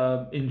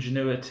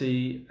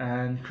ingenuity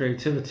and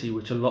creativity,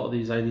 which a lot of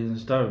these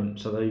aliens don't.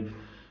 So they've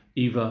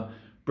either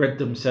bred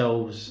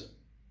themselves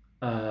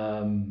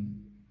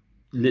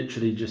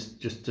literally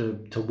just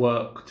to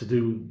work, to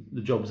do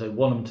the jobs they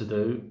want them to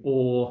do,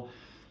 or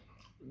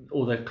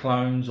they're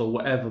clones or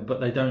whatever, but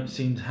they don't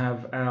seem to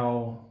have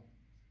our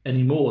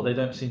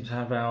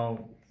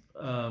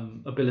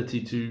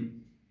ability to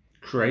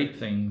create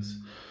things.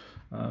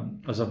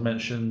 As I've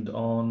mentioned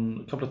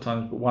on a couple of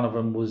times, but one of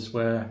them was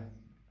where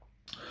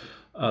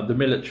the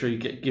military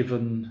get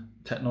given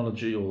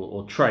technology,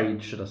 or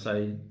trade, should I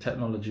say,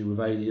 technology with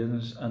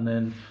aliens, and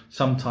then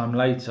sometime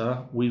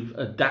later we've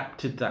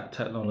adapted that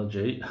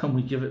technology and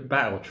we give it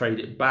back or trade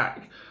it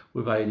back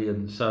with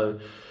aliens. So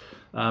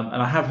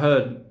and I have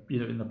heard,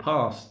 in the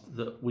past,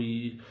 that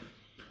we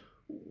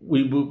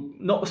were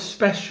not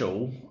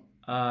special,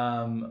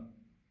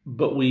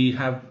 but we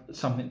have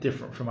something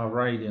different from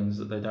other aliens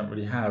that they don't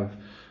really have.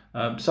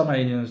 Some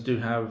aliens do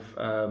have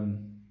a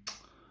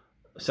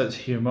sense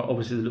of humour.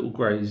 Obviously the little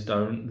greys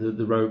don't,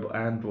 the robot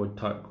android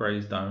type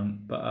greys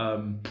don't, but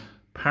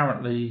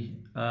apparently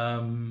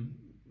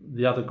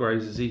the other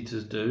greys, as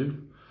eaters,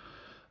 do.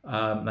 They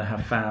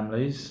have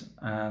families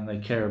and they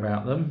care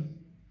about them.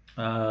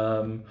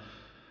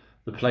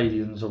 The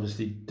Pleiadians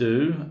obviously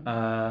do.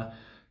 Now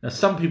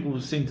some people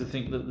seem to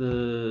think that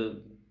the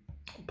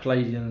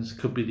Pleiadians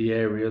could be the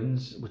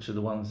Aryans, which are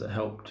the ones that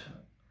helped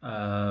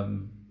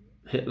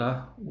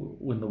Hitler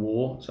win the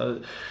war.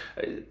 So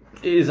it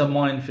is a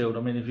minefield.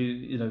 I mean, if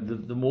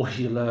the more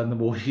you learn,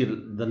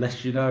 the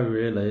less you know.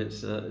 Really,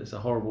 it's a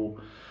horrible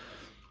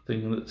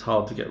thing that's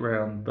hard to get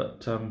around.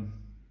 But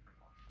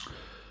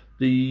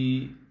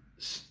the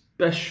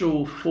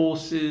special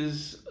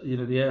forces,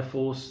 the Air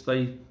Force,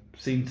 they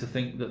seem to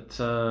think that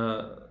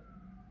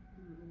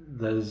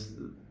there's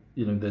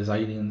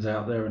aliens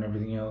out there and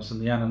everything else.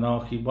 And the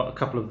Anunnaki, a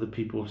couple of the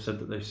people have said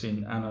that they've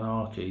seen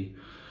Anunnaki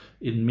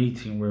in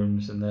meeting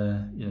rooms, and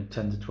they're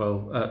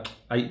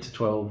 8 to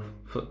 12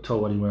 foot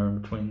tall, anywhere in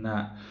between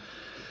that.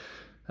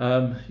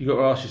 You got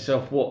to ask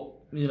yourself, what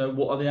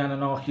are the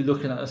Anunnaki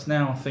looking at us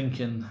now,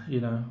 thinking,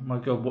 my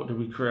God, what did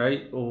we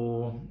create?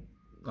 Or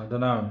I don't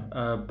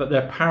know. But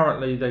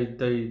apparently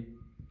they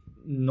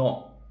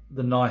not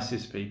the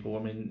nicest people.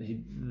 I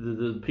mean,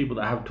 the people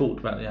that have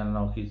talked about the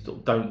Anunnaki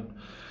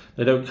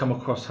don't come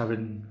across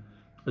having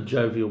a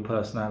jovial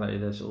personality.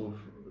 They're sort of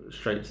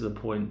straight to the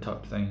point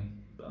type thing.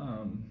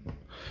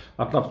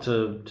 I'd love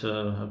to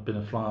have been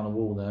a fly on the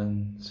wall there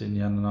and seen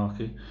the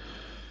Anunnaki.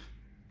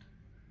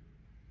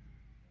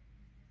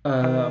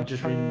 I'm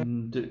just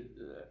reading.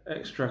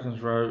 X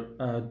Dragons wrote,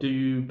 do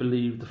you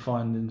believe the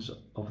findings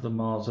of the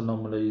Mars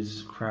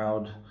anomalies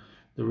crowd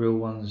the real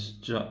ones,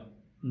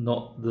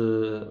 not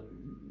the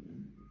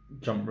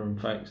jump room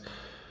fakes?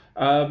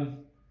 Well,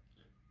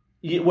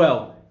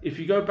 if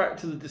you go back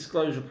to the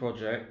Disclosure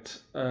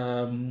Project,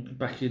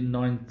 back in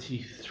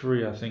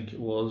 '93, I think it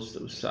was,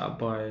 that was set up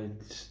by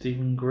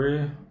Stephen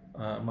Greer.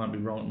 It might be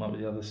wrong, it might be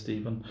the other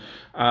Stephen.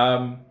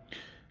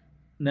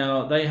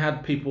 Now, they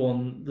had people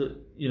on that,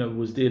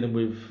 was dealing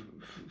with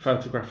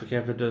photographic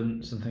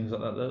evidence and things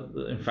like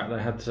that. In fact,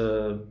 they had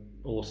to,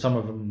 or some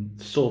of them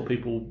saw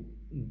people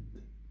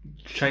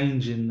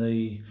changing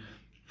the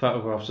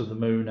photographs of the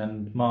moon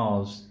and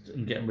Mars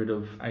and getting rid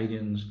of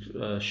aliens,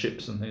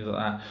 ships and things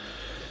like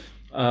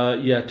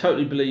that.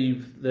 Totally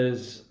believe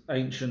there's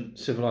ancient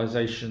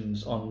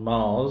civilizations on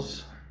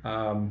Mars.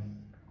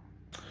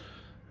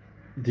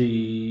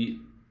 There's,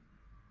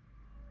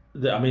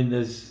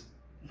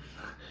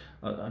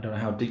 I don't know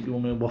how deep you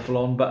want me to waffle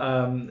on, but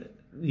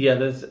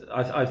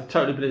I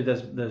totally believe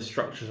there's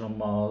structures on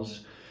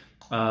Mars.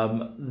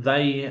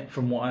 They,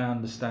 from what I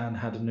understand,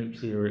 had a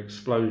nuclear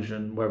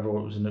explosion. Whether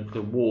it was a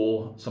nuclear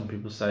war, some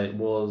people say it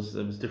was.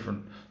 There was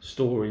different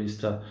stories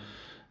to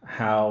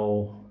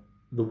how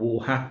the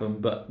war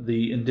happened, but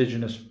the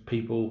indigenous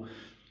people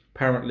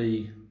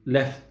apparently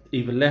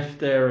either left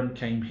there and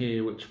came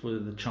here, which were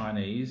the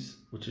Chinese,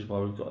 which is why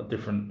we've got a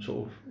different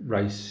sort of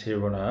race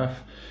here on Earth.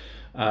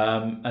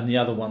 And the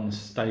other ones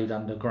stayed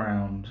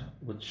underground,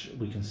 which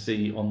we can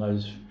see on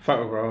those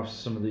photographs.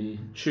 Some of the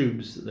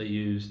tubes that they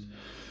used,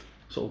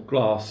 sort of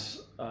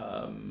glass,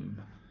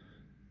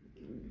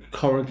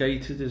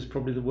 corrugated is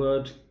probably the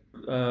word,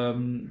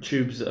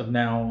 tubes that have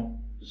now,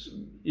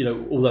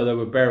 although they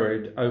were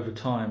buried over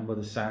time where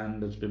the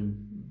sand has been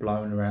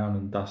blown around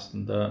and dust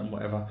and dirt and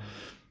whatever,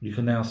 you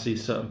can now see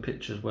certain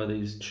pictures where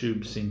these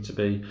tubes seem to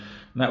be.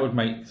 And that would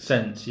make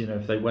sense,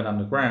 if they went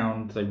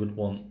underground, they would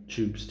want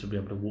tubes to be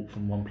able to walk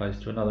from one place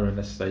to another,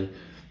 unless they,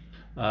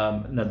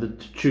 the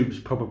tubes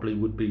probably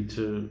would be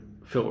to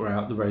filter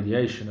out the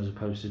radiation as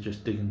opposed to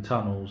just digging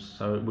tunnels.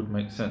 So it would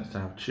make sense to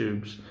have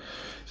tubes.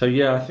 So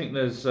I think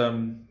there's,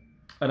 and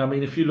I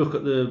mean, if you look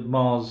at the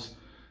Mars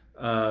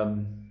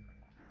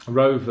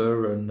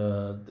rover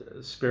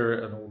and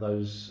Spirit and all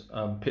those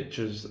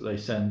pictures that they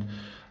send,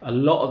 a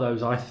lot of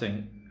those I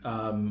think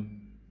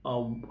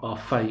are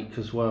fake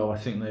as well. I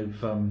think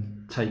they've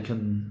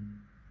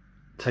taken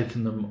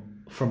them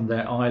from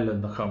their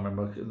island. I can't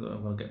remember.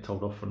 I'm going to get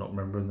told off for not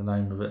remembering the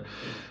name of it.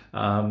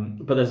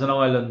 But there's an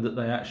island that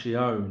they actually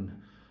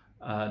own,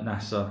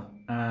 NASA,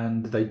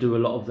 and they do a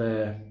lot of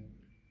their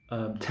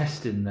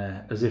testing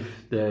there as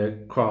if their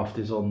craft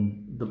is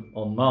on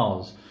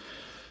Mars.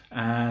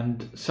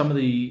 And some of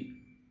the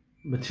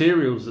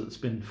materials that's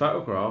been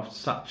photographed,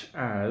 such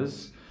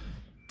as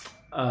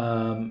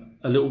a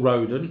little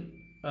rodent,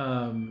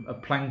 a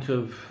plank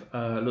of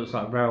looks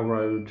like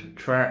railroad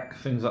track,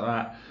 things like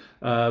that,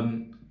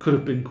 could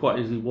have been quite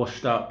easily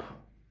washed up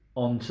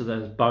onto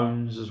their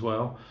bones as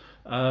well,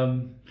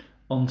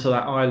 onto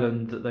that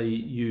island that they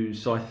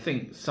use. So I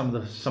think some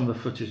of the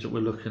footage that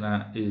we're looking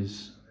at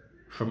is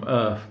from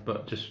Earth,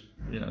 but just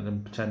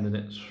them pretending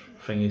it's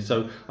thingy.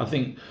 So I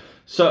think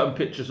certain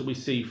pictures that we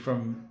see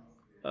from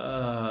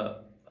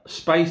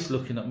space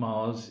looking at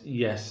Mars,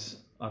 yes,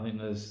 I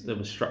think there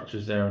were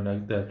structures there,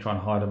 and they're trying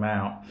to hide them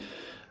out.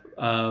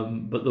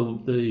 But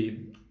the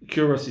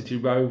Curiosity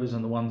rovers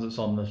and the ones that's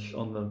on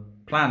the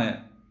planet,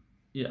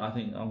 I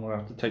think I'm going to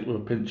have to take with a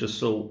pinch of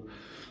salt.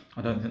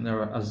 I don't think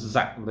they're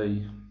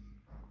exactly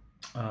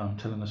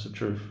telling us the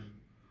truth.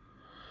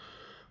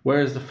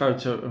 Where is the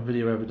photo and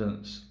video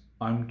evidence?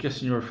 I'm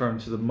guessing you're referring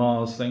to the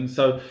Mars thing.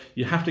 So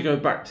you have to go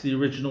back to the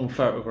original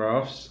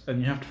photographs, and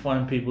you have to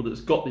find people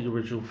that's got the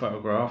original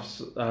photographs.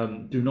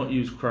 Do not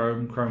use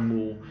Chrome. Chrome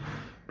will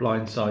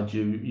blindside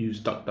you.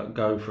 Use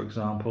DuckDuckGo, for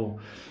example.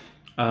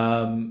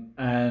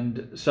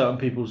 And certain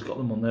people's got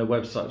them on their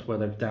websites where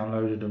they've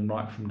downloaded them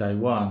right from day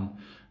one.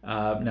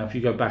 Now, if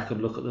you go back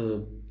and look at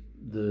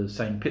the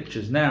same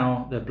pictures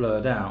now, they're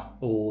blurred out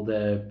or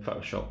they're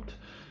photoshopped.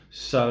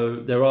 So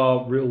there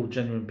are real,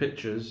 genuine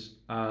pictures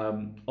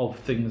of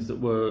things that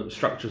were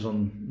structures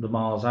on the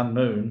Mars and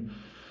Moon.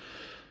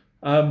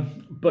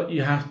 But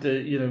you have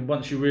to,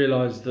 once you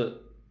realise that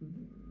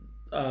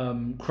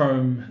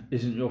Chrome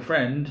isn't your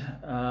friend,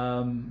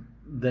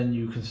 then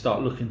you can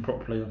start looking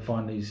properly and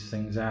find these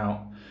things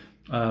out.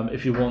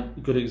 If you want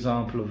a good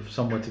example of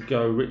somewhere to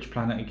go, Rich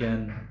Planet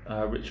again,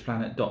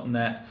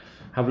 richplanet.net.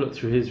 Have a look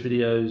through his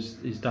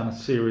videos. He's done a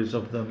series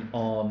of them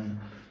on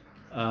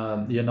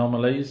the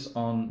anomalies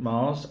on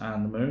Mars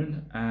and the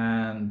Moon,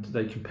 and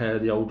they compare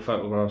the old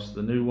photographs to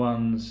the new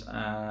ones.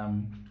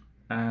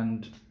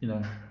 And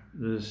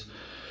there's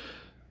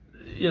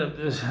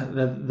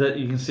that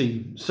you can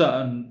see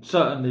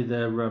certainly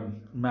they're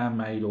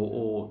man-made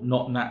or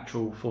not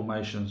natural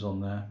formations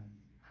on there.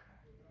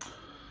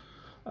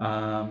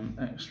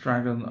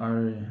 X-Dragon,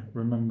 I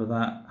remember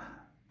that.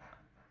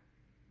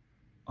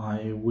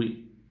 I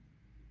Whitley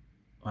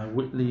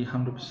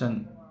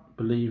 100%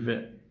 believe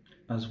it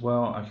as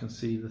well. I can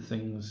see the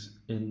things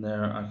in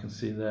there. I can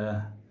see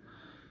there.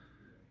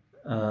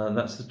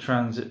 That's the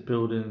transit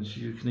buildings.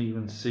 You can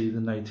even see the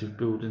native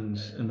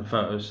buildings in the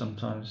photos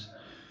sometimes.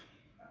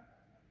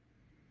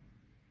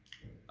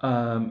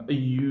 Are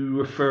you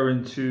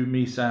referring to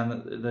me saying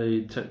that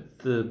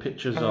the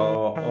pictures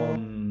are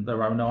on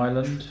their own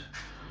island?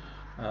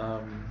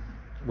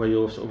 Where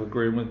you're sort of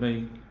agreeing with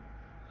me?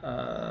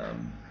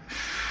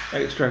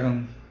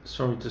 X-Dragon,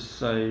 sorry to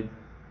say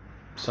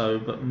so,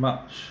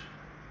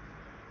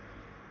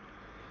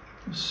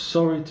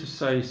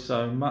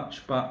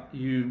 but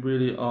you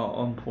really are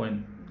on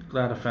point.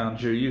 Glad I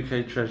found you.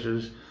 UK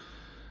Treasures,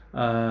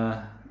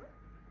 Anthony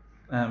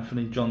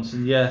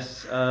Johnson.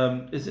 Yes,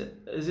 is it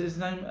his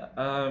name?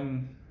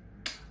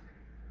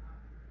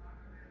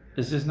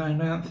 Is his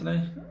name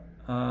Anthony?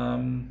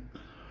 Can't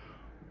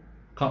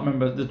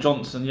remember the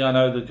Johnson. Yeah, I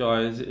know the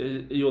guy.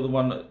 You're the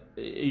one. Are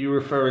you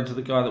referring to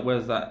the guy that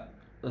wears that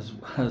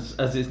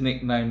as his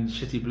nickname,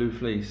 Shitty Blue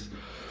Fleece?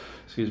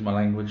 Excuse my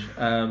language.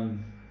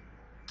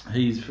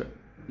 He's.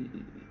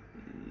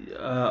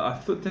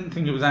 Didn't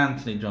think it was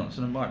Anthony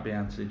Johnson. It might be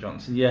Anthony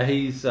Johnson. Yeah,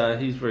 he's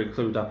very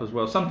clued up as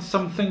well.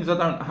 Some things I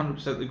don't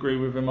 100% agree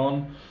with him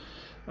on,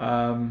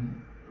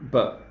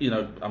 but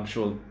I'm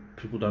sure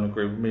people don't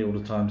agree with me all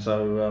the time.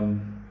 So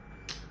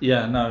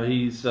yeah, no,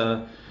 he's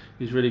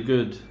really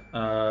good.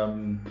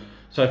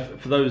 So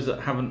for those that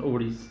haven't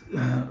already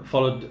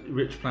followed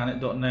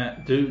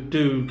richplanet.net,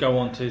 do go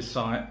onto his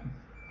site.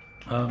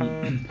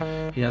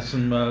 He has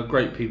some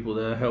great people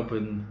there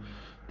helping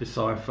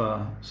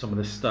decipher some of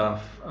this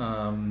stuff.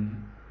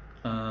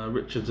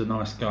 Richard's a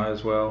nice guy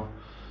as well.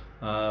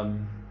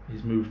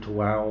 He's moved to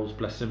Wales,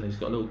 bless him. He's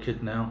got a little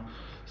kid now,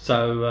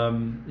 so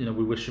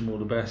we wish him all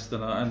the best.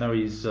 And I know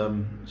he's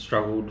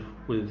struggled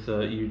with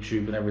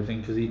YouTube and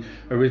everything, because he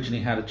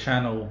originally had a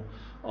channel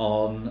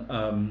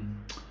on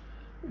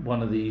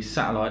one of the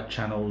satellite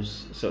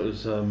channels, so it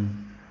was a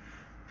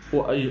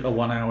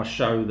 1 hour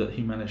show that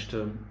he managed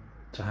to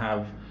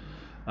have,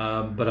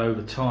 but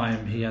over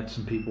time he had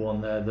some people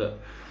on there that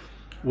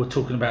were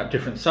talking about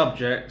different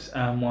subjects,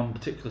 and one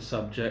particular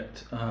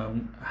subject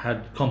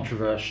had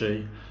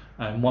controversy,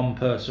 and one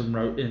person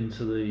wrote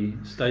into the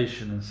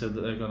station and said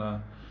that they're going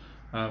to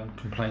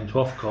complain to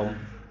Ofcom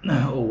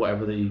or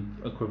whatever the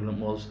equivalent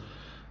was,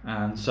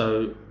 and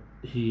so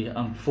he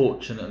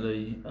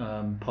unfortunately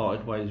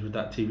parted ways with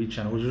that TV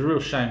channel, which is a real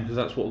shame, because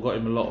that's what got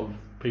him a lot of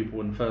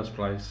people in the first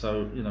place.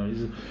 So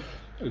he's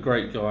a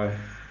great guy,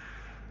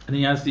 and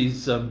he has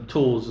these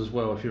tours as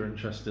well, if you're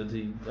interested,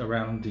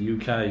 around the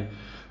UK,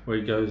 where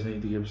he goes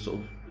and he gives sort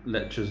of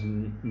lectures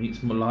and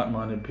meets more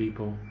like-minded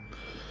people.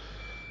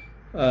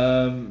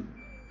 X-Dragons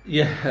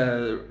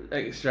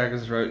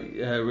wrote,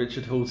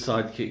 Richard Hall's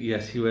sidekick,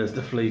 yes, he wears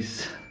the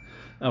fleece.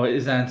 Oh, it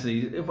is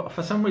Anthony.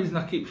 For some reason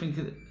I keep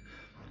thinking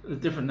a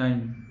different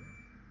name.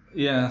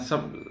 Yeah,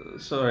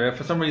 sorry.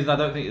 For some reason I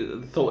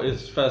thought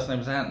his first name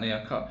was Anthony.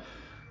 I can't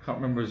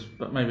remember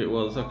but maybe it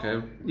was.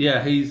 Okay.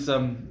 Yeah, he's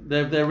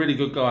they're really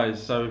good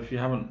guys. So if you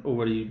haven't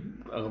already,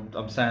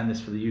 I'm saying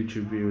this for the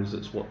YouTube viewers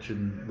that's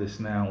watching this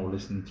now or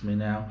listening to me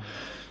now.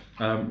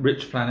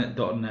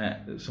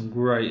 Richplanet.net, some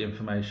great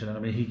information, and I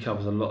mean he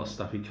covers a lot of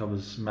stuff. He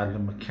covers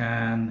Madeleine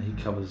McCann. He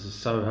covers the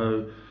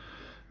Soho.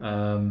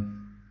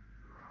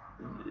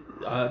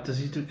 Does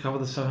he cover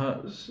the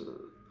Soho?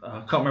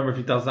 I can't remember if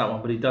he does that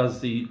one, but he does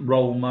the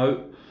Roll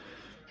Moat,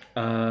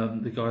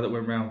 the guy that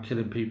went around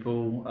killing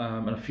people,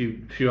 and a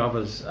few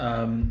others.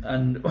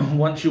 And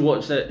once you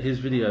watch his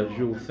videos,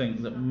 you'll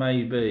think that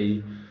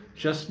maybe,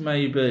 just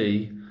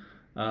maybe,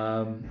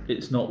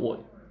 it's not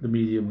what the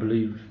media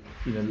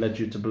led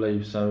you to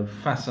believe. So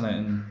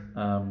fascinating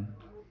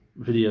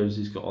videos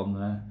he's got on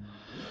there.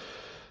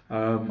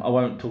 I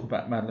won't talk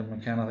about Madeleine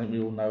McCann. I think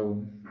we all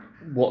know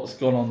what's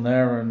gone on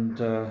there and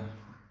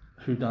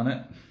who done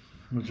it.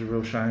 It was a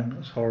real shame.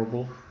 It's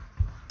horrible.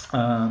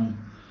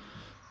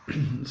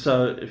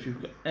 So if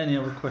you've got any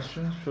other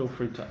questions, feel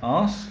free to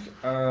ask.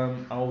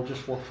 I'll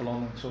just waffle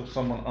on until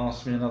someone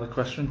asks me another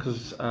question,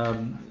 because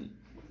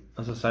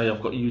as I say,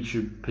 I've got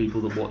YouTube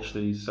people that watch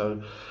these,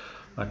 so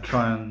I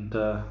try and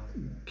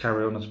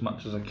carry on as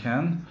much as I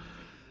can.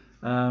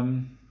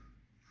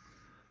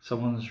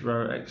 Someone's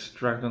wrote,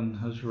 X-Dragon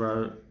has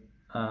wrote,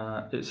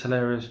 it's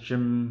hilarious,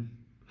 Jim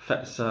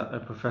Fetzer, a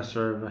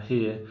professor over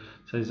here,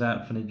 says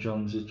Anthony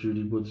Johns is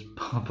Judy Wood's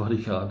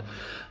bodyguard.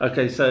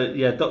 Okay, so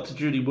yeah, Dr.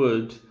 Judy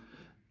Wood,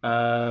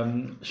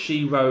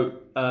 she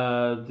wrote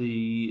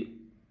the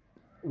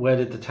Where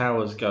Did the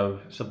Towers Go?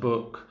 It's a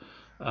book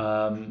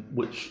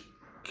which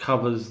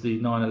covers the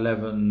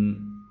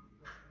 9/11,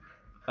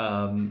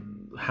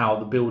 how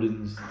the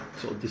buildings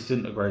sort of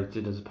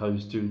disintegrated as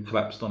opposed to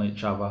collapsed on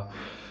each other.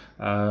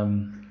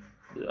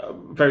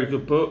 Very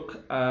good book.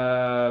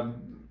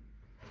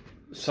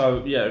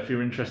 So yeah, if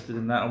you're interested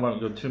in that, I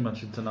won't go too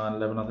much into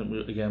 9/11. I think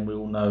we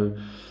all know,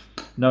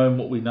 knowing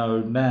what we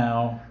know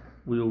now,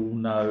 we all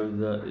know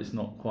that it's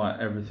not quite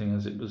everything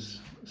as it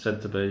was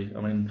said to be. I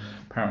mean,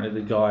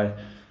 apparently the guy,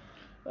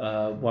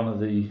 one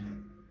of the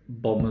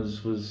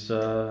bombers was,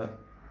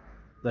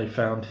 they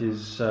found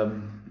his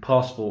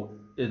passport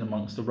in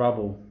amongst the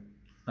rubble,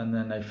 and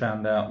then they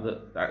found out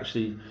that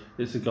actually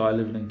it's a guy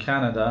living in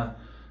Canada.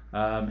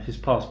 His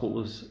passport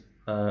was,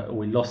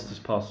 or he lost his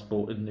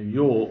passport in New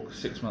York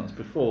 6 months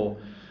before.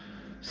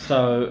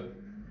 So,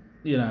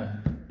 you know,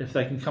 if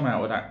they can come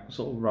out with that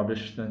sort of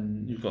rubbish,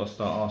 then you've got to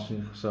start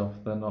asking yourself,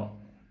 they're not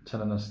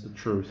telling us the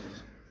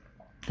truth.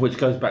 Which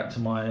goes back to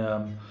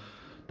my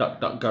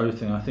DuckDuckGo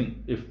thing. I think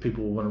if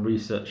people want to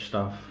research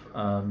stuff,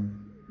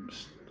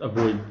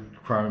 avoid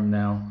Chrome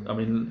now. I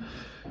mean,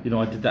 you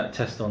know, I did that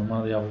test on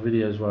one of the other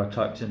videos where I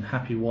typed in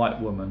happy white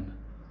woman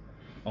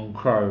on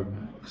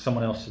Chrome.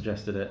 Someone else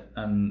suggested it,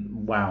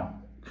 and wow,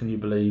 can you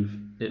believe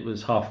it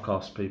was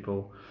half-caste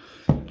people.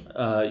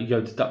 You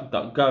go to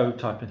DuckDuckGo,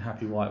 type in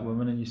happy white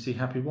woman, and you see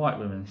happy white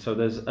women. So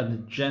there's an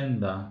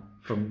agenda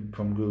from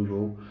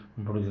Google.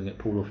 I'm probably going to get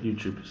pulled off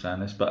YouTube for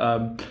saying this,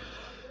 but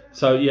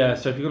so yeah,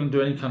 so if you're going to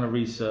do any kind of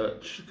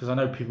research, because I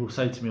know people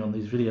say to me on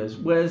these videos,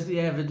 where's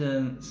the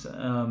evidence?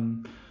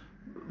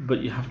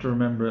 But you have to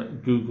remember,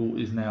 Google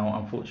is now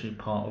unfortunately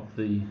part of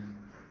the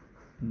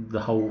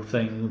whole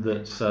thing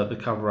that's the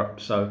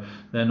cover-up, so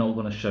they're not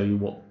going to show you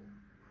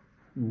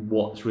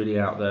what's really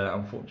out there,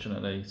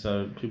 unfortunately.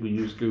 So people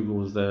use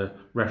Google as their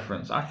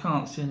reference. I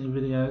can't see any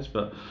videos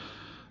but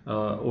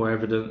or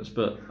evidence,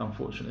 but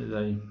unfortunately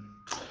they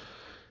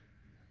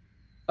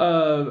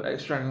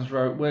X-Dragons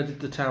wrote, Where Did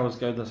the Towers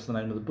Go? That's the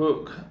name of the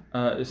book.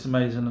 It's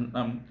amazing,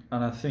 and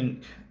I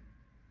think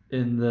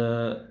in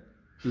the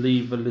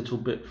leave a little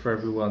bit for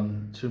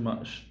everyone, too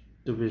much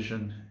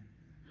division.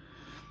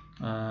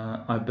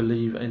 I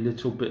believe a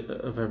little bit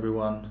of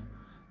everyone.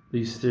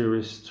 These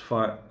theorists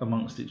fight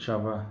amongst each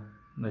other,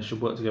 and they should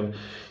work together.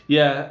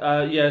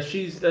 Yeah.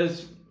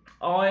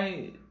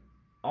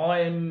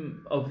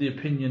 I'm of the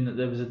opinion that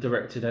there was a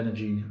directed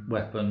energy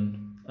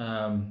weapon.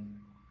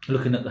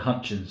 Looking at the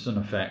Hutchinson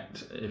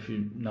effect, if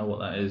you know what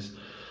that is,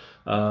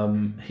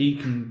 he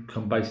can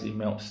basically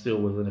melt steel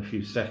within a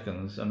few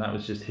seconds, and that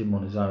was just him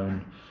on his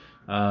own.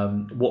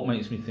 What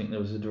makes me think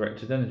there was a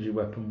directed energy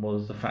weapon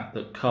was the fact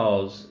that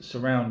cars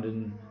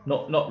surrounding,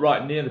 not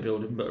right near the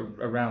building, but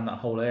around that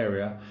whole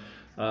area,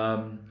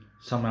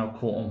 somehow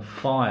caught on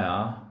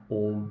fire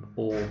or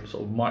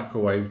sort of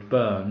microwaved,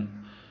 burnt,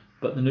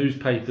 but the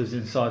newspapers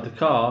inside the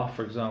car,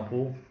 for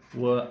example,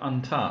 were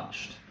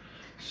untouched.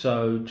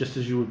 So just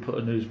as you would put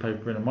a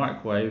newspaper in a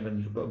microwave and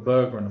you could put a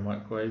burger in a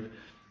microwave,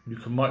 you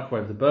can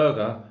microwave the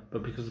burger,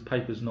 but because the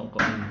paper's not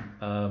got any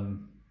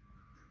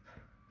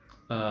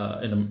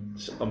I'm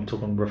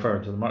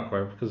referring to the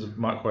microwave, because the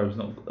microwave's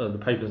not, the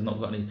paper's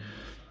not got any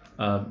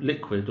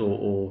liquid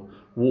or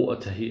water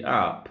to heat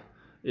up,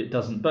 it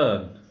doesn't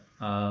burn.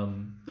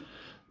 And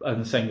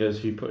the same goes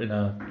if you put in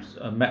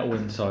a metal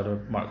inside a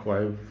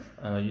microwave,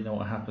 you know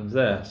what happens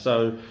there.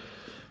 So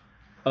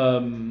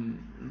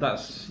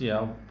that's,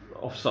 yeah,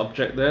 off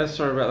subject there,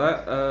 sorry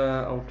about that.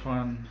 I'll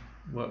try and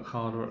work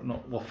harder at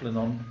not waffling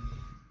on.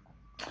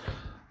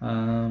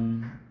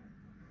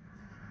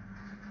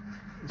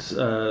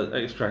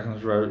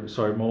 X-Dragons wrote,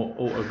 sorry, more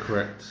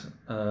autocorrect.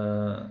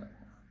 I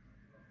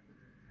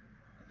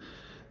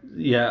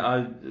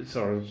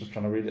was just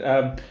trying to read it.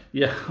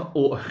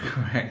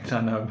 Autocorrect.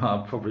 I know.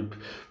 I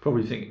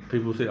probably think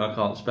people think I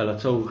can't spell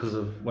at all because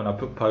of when I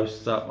put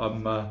posts up.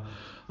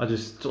 I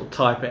just sort of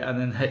type it and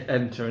then hit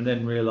enter and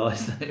then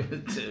realise that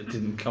it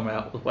didn't come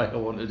out the way I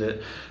wanted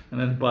it, and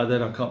then by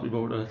then I can't be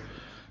bothered to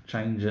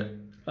change it.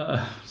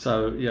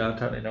 So yeah, I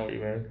totally know what you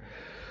mean.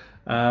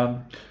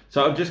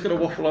 So I'm just going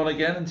to waffle on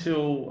again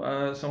until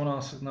someone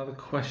asks another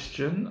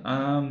question.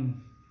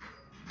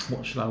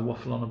 What should I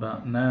waffle on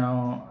about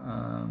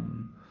now?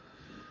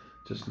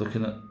 Just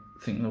thinking of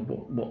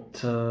what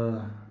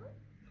to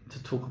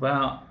talk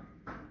about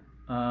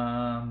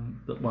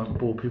that won't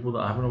bore people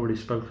that I haven't already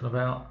spoken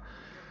about.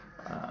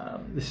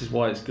 This is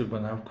why it's good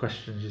when I have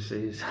questions, you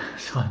see,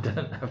 so I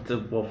don't have to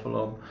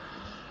waffle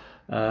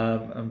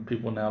and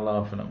people now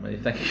laughing at me.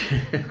 Thank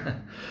you.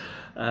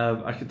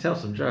 I can tell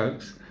some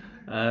jokes.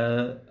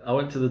 I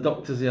went to the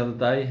doctors the other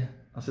day.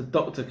 I said,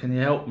 "Doctor, can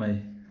you help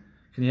me?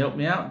 Can you help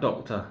me out,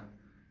 doctor?"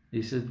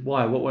 He said,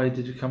 "Why? What way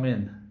did you come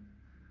in?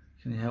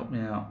 Can you help me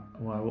out?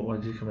 Why? What way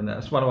did you come in?"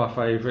 That's one of my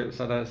favourites.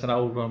 I know it's an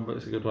old one, but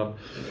it's a good one.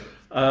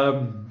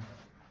 What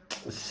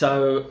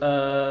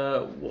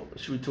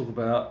should we talk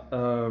about?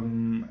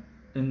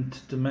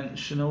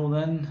 Interdimensional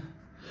then.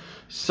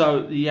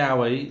 So the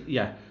Yowie,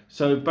 yeah.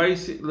 So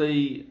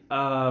basically,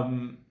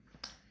 from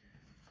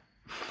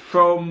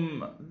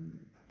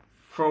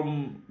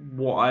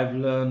what I've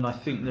learned, I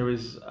think there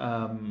is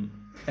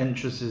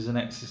entrances and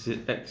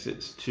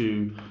exits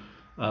to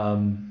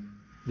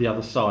the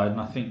other side,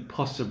 and I think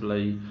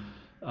possibly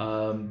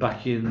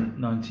back in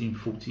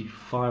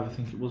 1945, I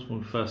think it was when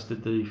we first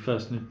did the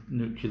first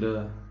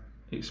nuclear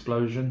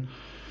explosion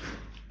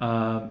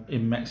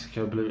in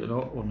Mexico, believe it or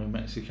not, or New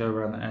Mexico,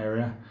 around that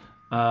area.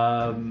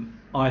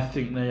 I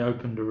think they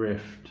opened a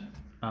rift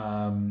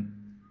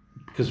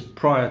because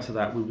prior to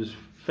that we was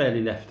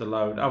fairly left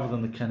alone, other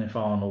than the Kenneth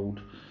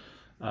Arnold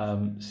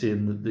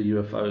seeing the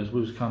UFOs,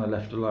 we was kind of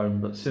left alone.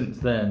 But since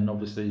then,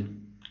 obviously,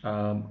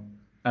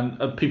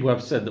 and people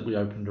have said that we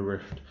opened a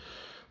rift.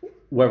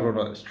 Whether or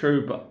not it's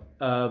true, but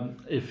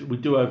if we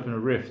do open a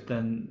rift,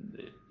 then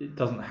it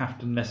doesn't have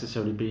to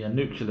necessarily be a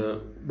nuclear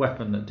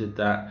weapon that did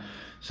that,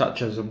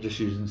 such as, I'm just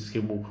using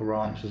Skinwalker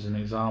Ranch as an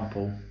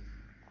example,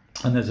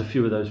 and there's a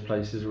few of those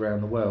places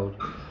around the world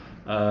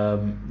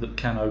that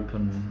can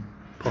open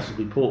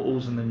possibly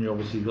portals, and then you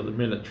obviously got the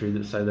military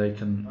that say they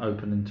can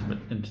open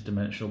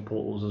interdimensional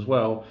portals as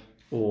well,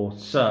 or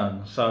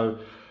CERN. So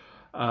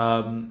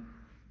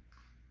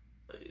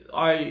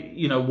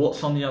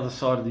what's on the other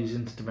side of these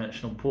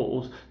interdimensional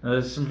portals? Now,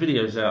 there's some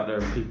videos out there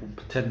of people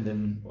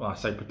pretending, well, I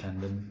say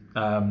pretending,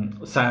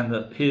 saying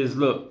that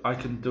look, I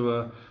can do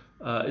a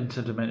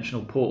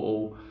interdimensional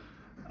portal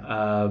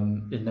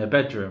in their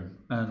bedroom,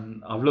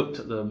 and I've looked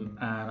at them,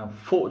 and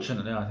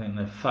unfortunately I think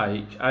they're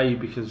fake.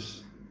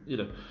 Because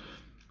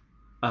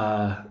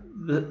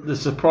the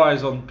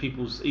surprise on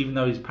people's, even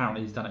though he's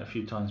done it a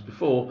few times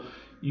before,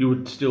 you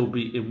would still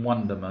be in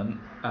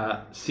wonderment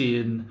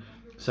seeing.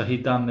 So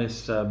he'd done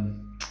this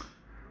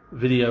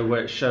video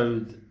where it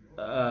showed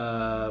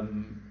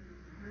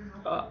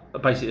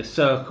basically a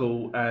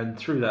circle, and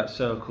through that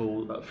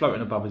circle,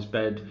 floating above his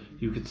bed,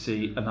 you could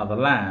see another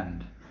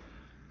land.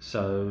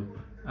 So,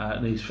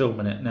 and he's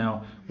filming it.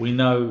 Now, we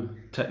know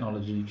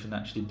technology can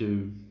actually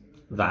do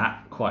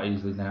that quite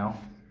easily now.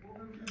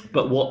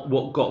 But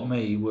what got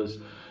me was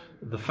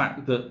the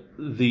fact that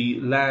the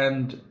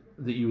land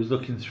that you was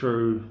looking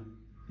through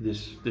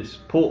this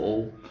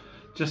portal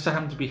just so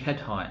happened to be head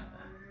height,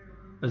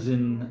 as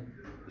in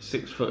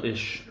 6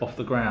 foot-ish off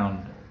the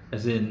ground,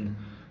 as in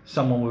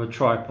someone with a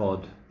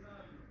tripod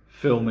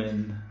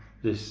filming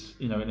this,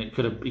 and he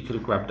could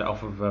have grabbed it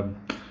off of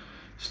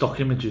stock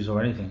images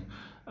or anything.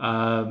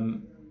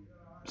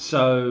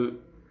 So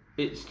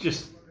it's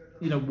just,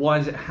 why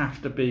does it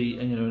have to be,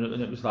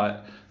 and it was like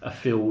a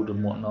field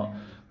and whatnot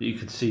that you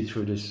could see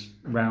through this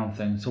round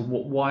thing. So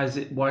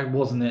why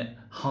wasn't it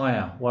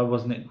higher? Why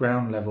wasn't it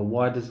ground level?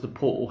 Why does the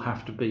portal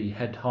have to be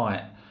head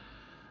height?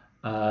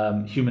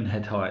 Human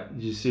head height.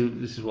 You see,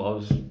 this is what I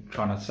was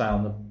trying to say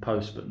on the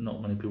post, but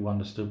not many people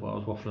understood what I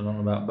was waffling on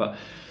about. But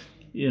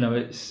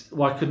it's,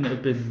 why couldn't it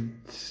have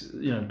been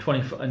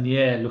 20 foot in the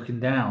air looking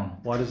down?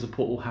 Why does the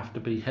portal have to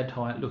be head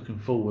height looking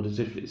forward as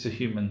if it's a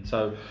human?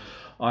 So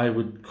I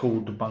would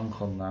call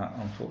debunk on that,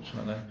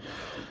 unfortunately.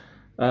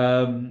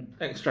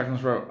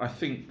 Ex-Dragons wrote, I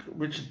think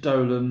Richard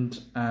Doland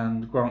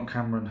and Grant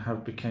Cameron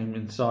have become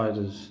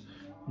insiders.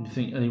 Do you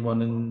think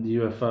anyone in the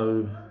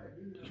UFO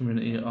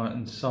community are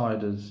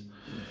insiders?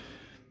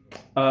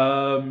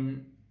 So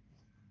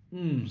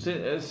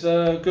it's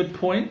a good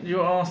point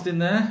you asked in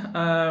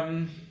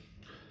there.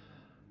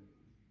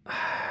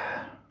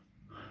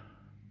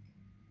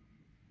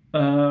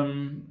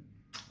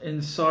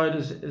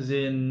 Insiders as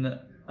in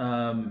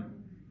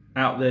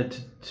out there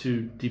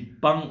to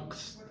debunk,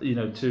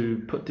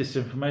 to put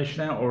disinformation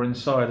out, or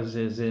insiders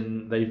as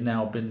in they've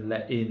now been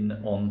let in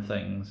on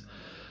things?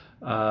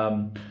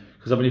 Because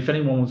if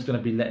anyone was going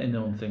to be let in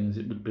on things,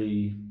 it would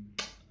be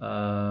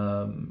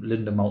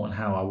Linda Moulton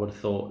Howe. I would have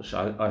thought.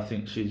 I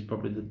think she's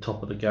probably the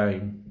top of the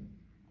game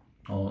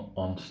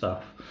on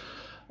stuff.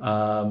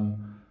 I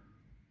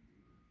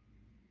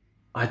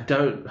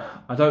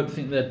don't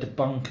think they're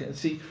debunking.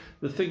 See,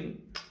 the thing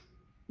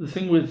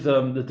with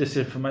the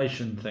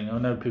disinformation thing, I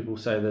know people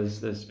say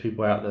there's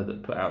people out there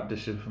that put out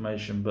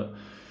disinformation, but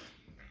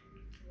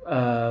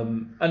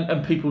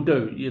and people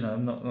do.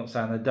 I'm not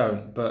saying they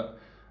don't, but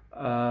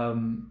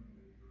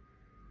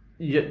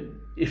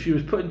if you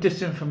was putting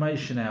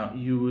disinformation out,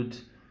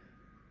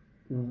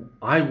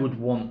 I would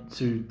want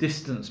to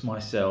distance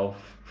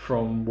myself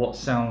from what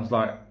sounds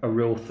like a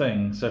real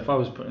thing. So if I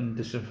was putting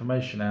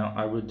disinformation out,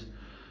 I would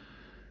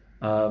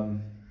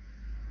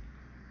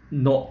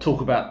not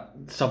talk about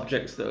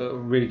subjects that are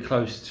really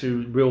close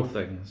to real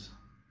things.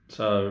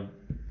 So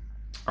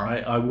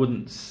I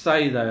wouldn't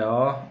say they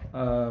are,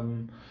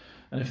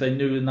 and if they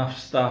knew enough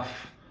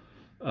stuff,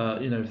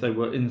 if they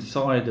were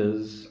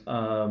insiders,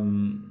 I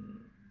mean,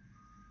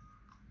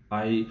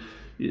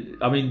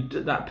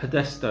 that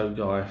Podesto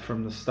guy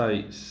from the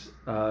States,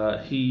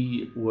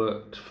 he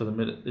worked for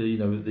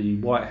the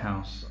White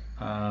House,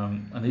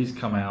 and he's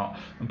come out,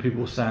 and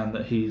people are saying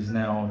that he's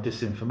now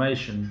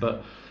disinformation.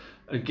 But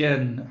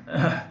again,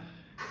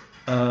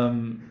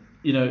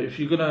 if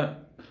you're gonna,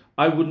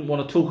 I wouldn't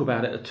want to talk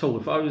about it at all.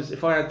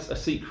 If I had a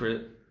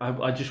secret,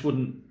 I just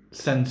wouldn't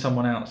send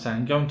someone out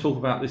saying, go and talk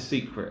about this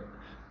secret,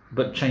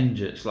 but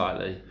change it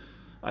slightly.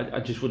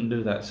 I just wouldn't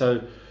do that.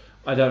 So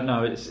I don't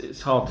know.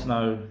 It's hard to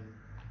know.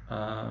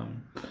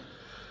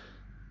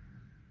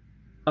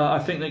 I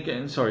think they're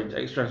getting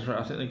extracts.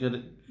 I think they get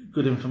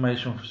good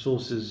information from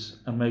sources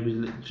and maybe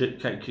legit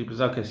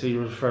gatekeepers. Okay, so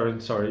you're referring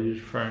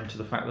to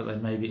the fact that they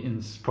may be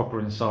proper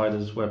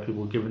insiders where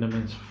people are giving them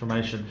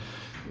information.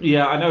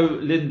 Yeah, I know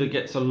Linda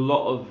gets a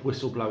lot of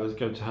whistleblowers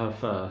go to her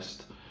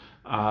first,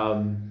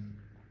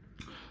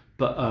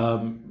 but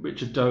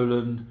Richard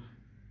Dolan,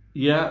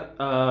 yeah.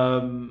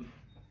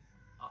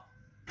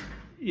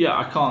 Yeah,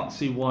 I can't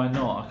see why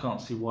not. I can't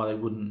see why they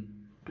wouldn't.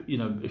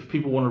 If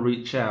people want to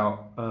reach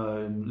out,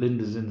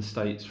 Linda's in the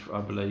States,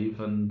 I believe,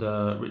 and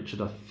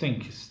Richard, I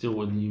think, is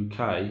still in the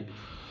UK.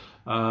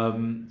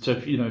 So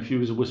if you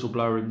was a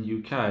whistleblower in the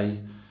UK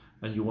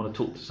and you want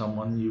to talk to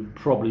someone, you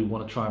probably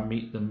want to try and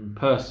meet them in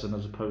person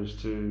as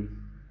opposed to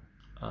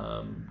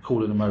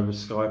calling them over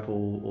Skype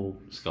or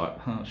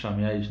Skype. Show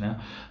me age now.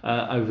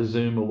 Over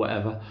Zoom or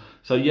whatever.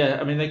 So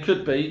yeah, I mean, they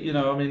could be.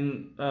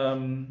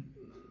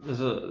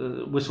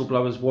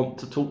 Whistleblowers want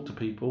to talk to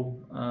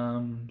people,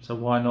 so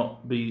why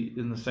not be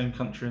in the same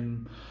country?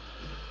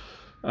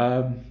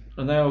 And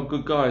they are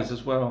good guys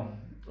as well.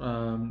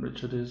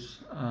 Richard is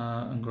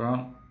and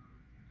Grant.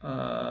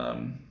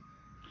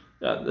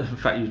 In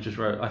fact, you just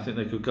wrote, I think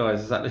they're good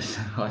guys. Is that this?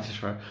 I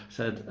just wrote,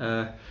 said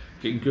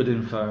getting good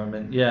info. I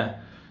mean, yeah,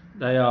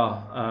 they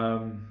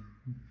are.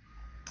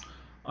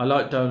 I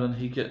like Dolan.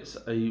 He gets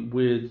a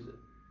weird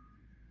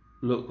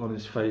look on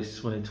his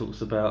face when he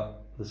talks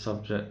about the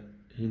subject.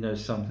 He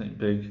knows something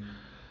big.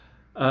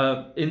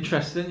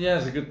 Interesting. Yeah,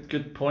 it's a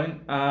good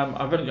point.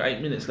 I've only got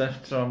 8 minutes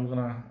left, so I'm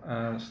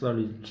gonna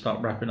slowly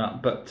start wrapping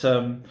up. But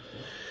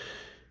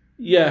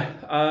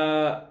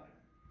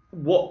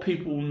what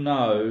people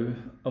know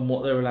and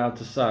what they're allowed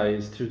to say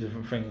is two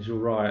different things. You're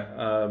right.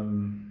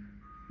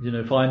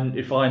 If I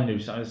knew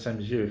something, the same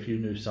as you, if you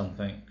knew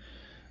something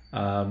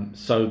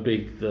so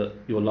big that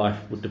your life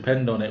would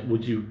depend on it,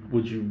 would you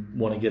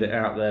want to get it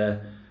out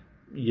there?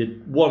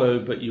 You'd want to,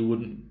 but you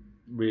wouldn't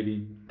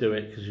really do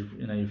it because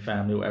your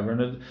family or whatever.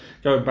 And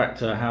going back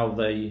to how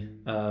the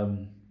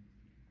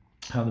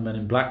Men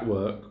in Black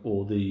work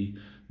or the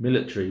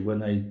military, when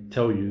they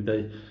tell you,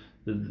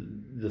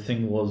 the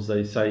thing was,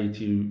 they say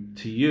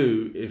to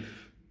you if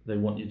they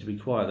want you to be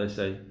quiet, they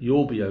say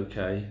you'll be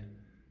okay,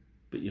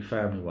 but your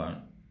family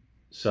won't.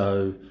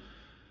 So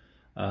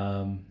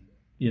when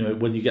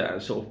you get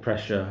that sort of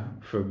pressure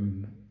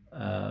from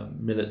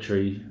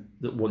military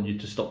that want you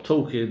to stop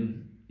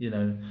talking, you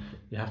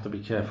have to be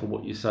careful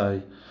what you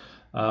say.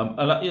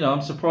 And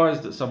I'm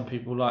surprised that some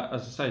people, like,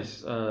 as I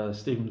say,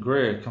 Stephen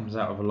Greer comes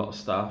out with a lot of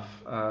stuff,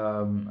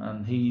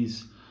 and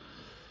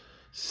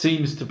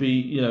seems to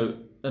be,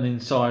 an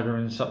insider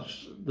in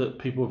such that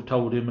people have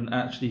told him, and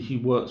actually he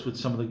works with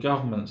some of the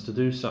governments to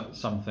do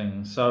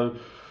something. So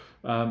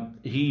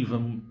he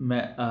even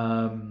went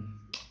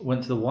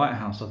to the White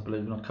House, I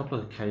believe, on a couple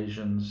of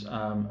occasions,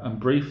 and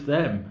briefed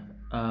them.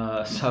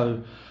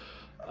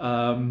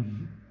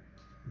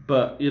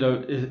 But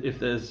if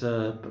there's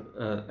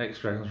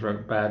ex-Dragons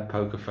wrote bad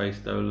poker face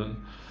Dolan,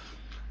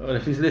 well,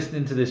 if he's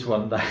listening to this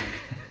one day,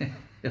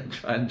 he'll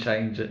try and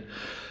change it.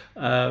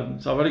 So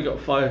I've only got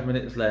 5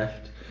 minutes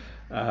left,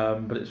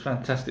 but it's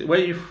fantastic. Where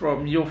are you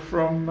from? You're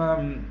from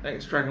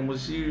ex-Dragon.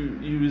 Was you're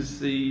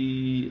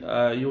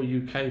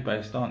UK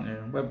based, aren't you?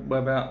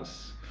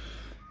 Whereabouts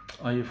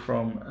are you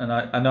from? And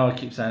I know I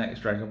keep saying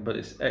ex-Dragon, but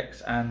it's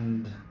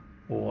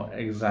or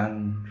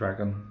Exan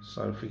Dragon.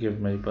 So forgive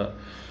me, but.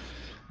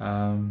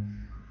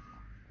 I'm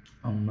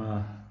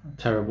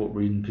terrible at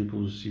reading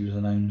people's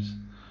usernames.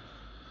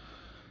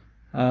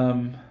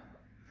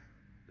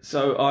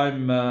 So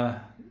I'm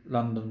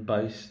London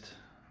based,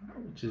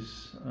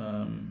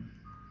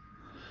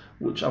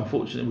 which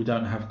unfortunately we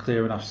don't have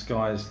clear enough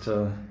skies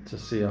to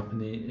see up in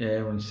the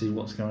air and see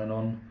what's going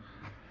on.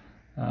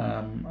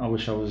 I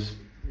wish I was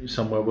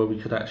somewhere where we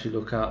could actually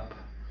look up,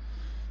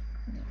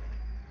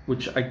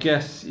 which I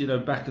guess,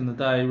 back in the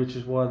day, which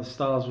is why the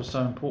stars were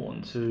so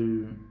important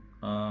to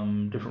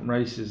different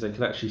races. They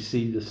could actually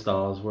see the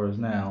stars, whereas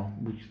now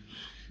we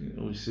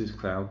see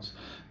clouds.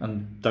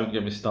 And don't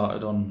get me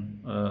started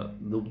on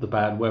the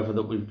bad weather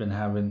that we've been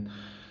having,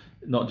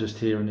 not just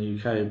here in the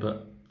UK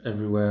but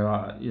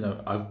everywhere.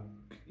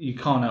 You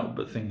can't help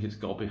but think it's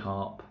got to be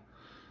HAARP,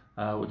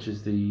 which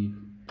is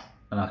and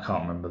I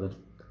can't remember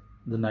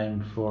the name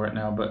for it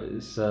now, but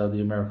it's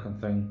the American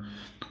thing.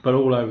 But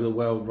all over the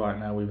world right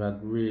now, we've had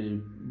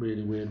really,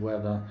 really weird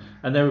weather,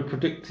 and they were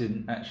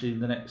predicting actually in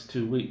the next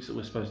 2 weeks that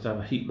we're supposed to have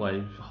a heat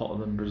wave hotter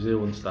than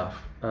Brazil and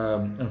stuff.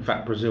 In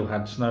fact, Brazil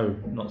had snow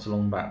not so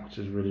long back, which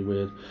is really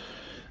weird.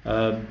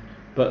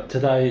 But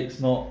today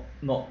it's not.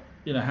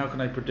 How can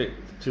they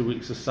predict 2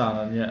 weeks of sun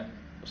and yet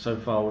so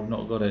far we've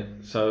not got it?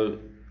 So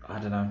I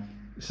don't know.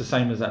 It's the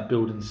same as that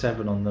Building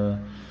 7 on the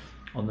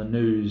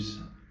news,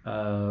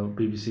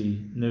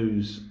 BBC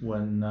News,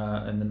 when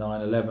in the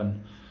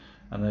 9/11,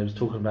 and they was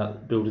talking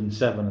about Building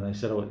 7, and they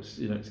said,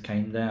 it's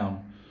came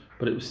down,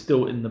 but it was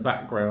still in the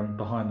background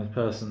behind the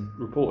person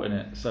reporting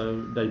it.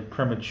 So they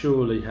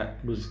prematurely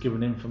was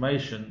given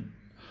information,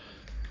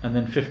 and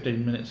then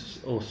 15 minutes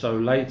or so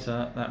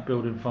later, that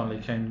building finally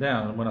came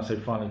down. And when I say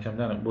finally came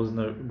down, it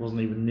wasn't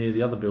even near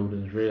the other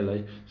buildings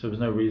really. So there was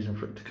no reason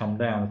for it to come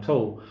down at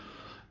all.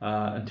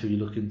 Until you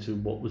look into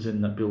what was in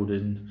that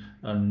building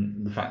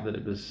and the fact that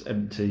it was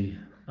empty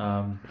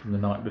from the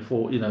night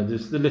before.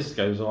 The list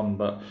goes on,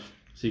 but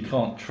so you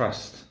can't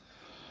trust.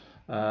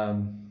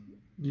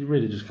 You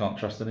really just can't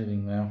trust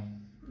anything now.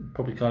 You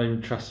probably can't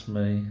even trust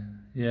me.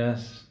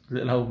 Yes,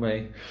 little old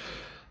me.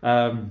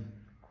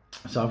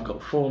 So I've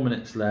got 4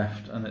 minutes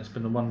left, and it's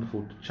been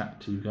wonderful to chat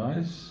to you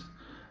guys.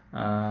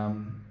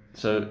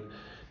 So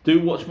do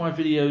watch my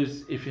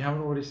videos if you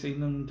haven't already seen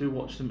them. Do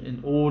watch them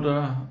in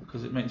order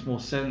because it makes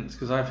more sense.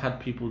 Because I've had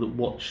people that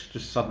watch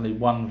just suddenly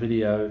one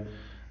video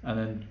and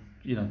then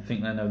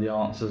think they know the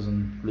answers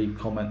and leave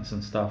comments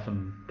and stuff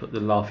and put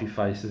the laughy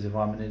faces if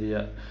I'm an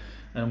idiot.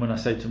 And when I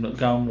say to them, look,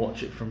 go and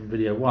watch it from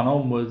video 1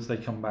 onwards, they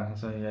come back and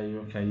say, yeah,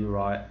 you're okay, you're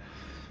right.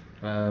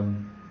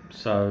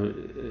 So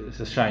it's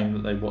a shame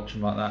that they watch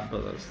them like that,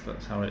 but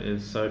that's how it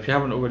is. So if you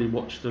haven't already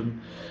watched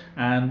them,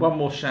 and one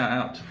more shout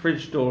out to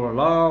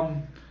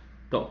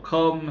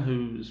FridgeDoorAlarm.com,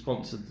 who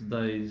sponsored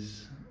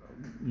today's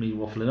me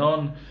waffling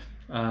on.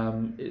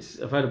 It's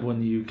available in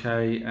the UK,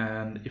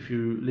 and if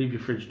you leave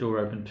your fridge door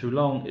open too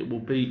long, it will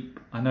beep.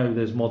 I know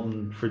there's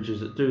modern fridges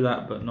that do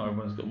that, but not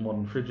everyone's got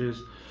modern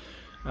fridges.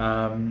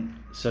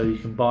 So you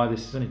can buy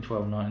this. It's only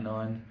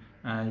 $12.99,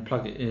 and you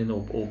plug it in,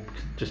 or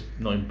just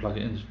not even plug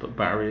it in, just put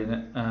battery in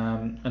it,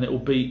 and it will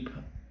beep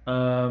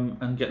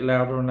and get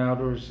louder and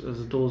louder as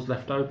the door's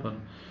left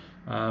open.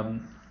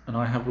 And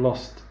I have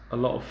lost a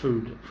lot of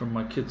food from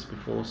my kids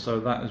before, so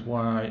that is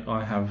why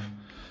I have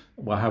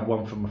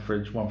one from my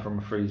fridge, one from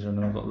my freezer, and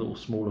then I've got a little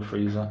smaller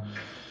freezer.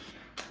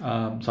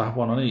 So I have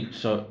one on each,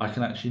 so I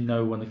can actually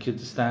know when the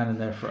kids are standing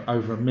there for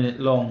over a minute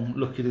long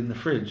looking in the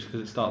fridge because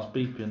it starts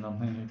beeping. I'm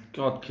thinking,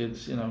 God,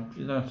 kids, you don't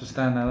have to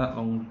stand there that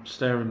long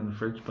staring in the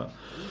fridge. But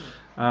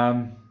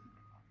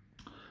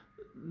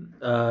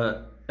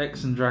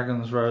X and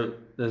Dragons wrote,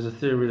 there's a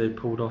theory they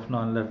pulled off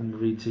 9/11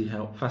 with ET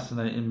help.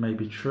 Fascinating,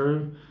 maybe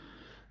true.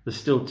 They're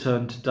still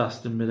turned to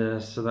dust in midair,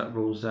 so that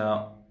rules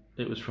out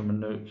it was from a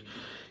nuke.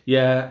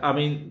 Yeah, I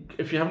mean,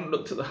 if you haven't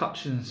looked at the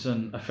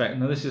Hutchinson effect,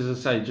 now this is,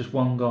 as I say, just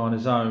one guy on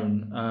his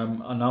own.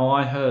 I know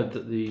I heard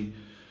that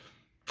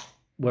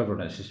whether or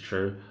not this is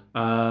true,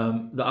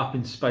 that up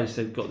in space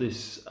they've got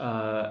this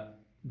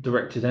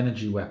directed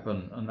energy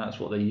weapon, and that's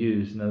what they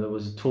use. Now, there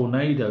was a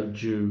tornado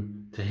due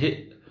to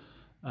hit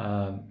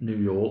New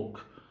York,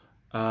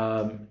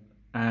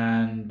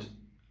 and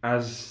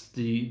as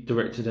the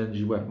directed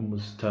energy weapon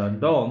was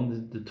turned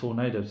on, the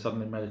tornado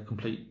suddenly made a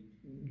complete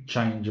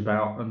change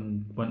about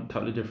and went a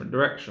totally different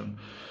direction.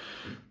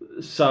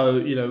 So,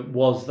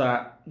 was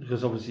that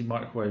because obviously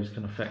microwaves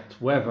can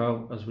affect weather,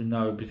 as we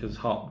know, because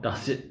HAARP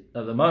does it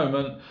at the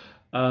moment.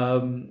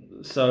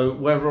 So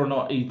whether or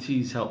not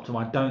ETs helped them,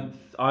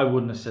 I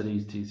wouldn't have said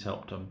ETs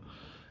helped them.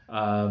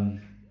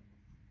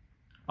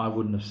 I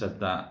wouldn't have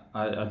said that.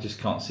 I just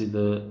can't see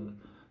the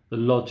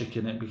logic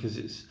in it, because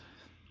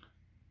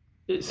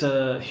it's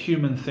a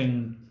human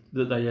thing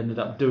that they ended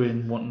up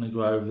doing, wanting to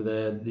go over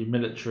there. The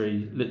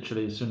military,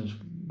 literally, as soon as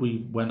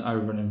we went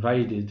over and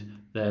invaded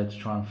there to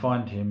try and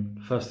find him,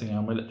 first thing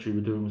our military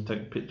were doing was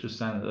taking pictures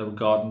saying that they were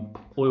guarding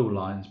oil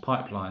lines,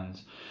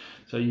 pipelines.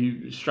 So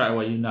you straight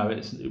away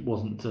it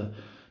wasn't to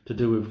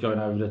do with going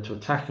over there to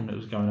attack him. It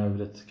was going over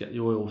there to get the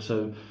oil.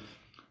 So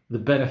the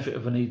benefit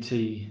of an ET,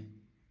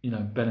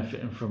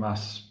 benefiting from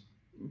us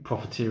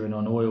profiteering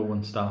on oil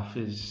and stuff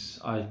is,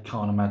 I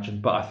can't imagine.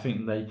 But I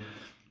think they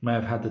may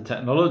have had the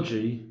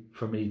technology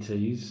from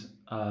ETs,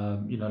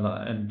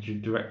 like energy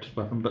directed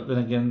weapon. But then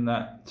again,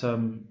 that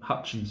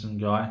Hutchinson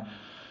guy,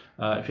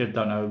 if you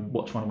don't know,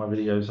 watch one of my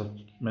videos, I've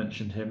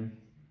mentioned him.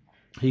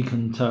 He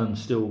can turn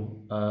steel,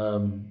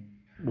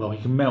 he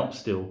can melt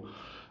steel.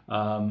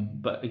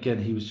 But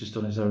again, he was just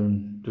on his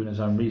own, doing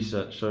his own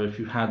research. So if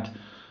you had,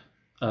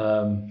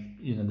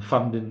 the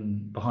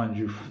funding behind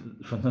you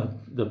from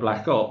the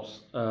Black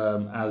Ops,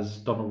 as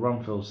Donald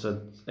Rumsfeld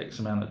said, X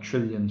amount of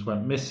trillions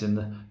went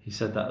missing. He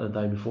said that the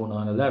day before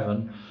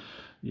 9/11.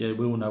 Yeah,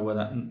 we all know where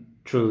that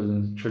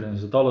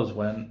trillions of dollars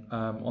went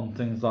on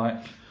things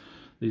like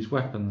these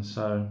weapons.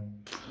 So,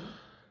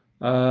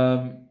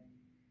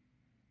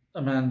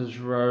 Amanda's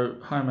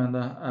wrote, hi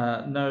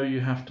Amanda, no,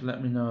 you have to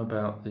let me know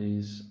about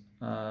these.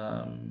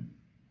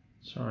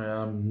 Sorry,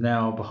 I'm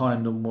now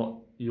behind on what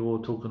you're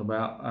talking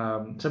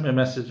about. Send me a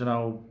message and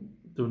I'll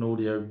do an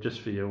audio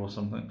just for you or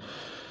something.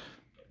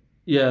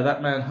 Yeah,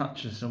 that man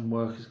Hutchinson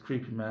work is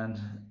creepy, man.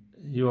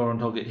 You are on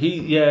target.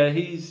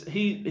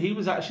 He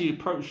was actually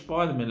approached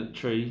by the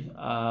military,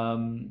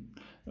 not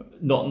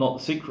the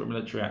secret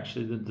military,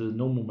 actually, the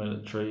normal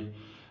military,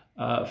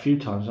 a few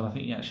times, and I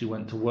think he actually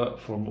went to work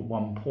for him at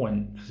one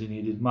point because he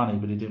needed money,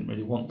 but he didn't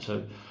really want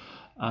to.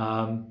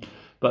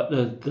 But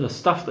the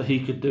stuff that he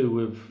could do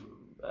with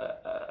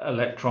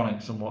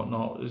electronics and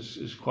whatnot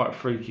is quite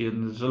freaky,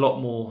 and there's a lot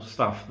more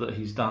stuff that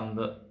he's done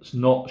that's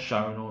not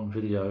shown on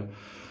video.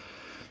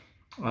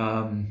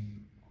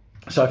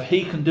 So if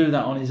he can do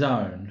that on his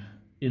own,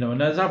 you know, and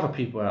there's other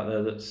people out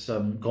there that's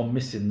gone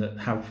missing that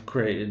have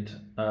created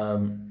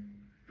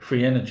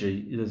free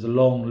energy. There's a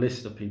long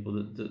list of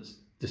people that's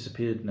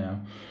disappeared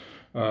now,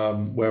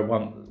 where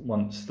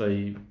once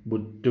they were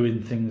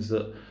doing things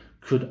that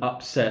could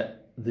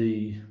upset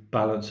the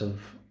balance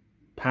of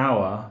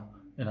power.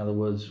 In other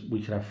words,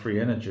 we could have free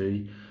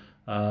energy.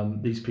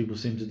 These people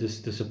seem to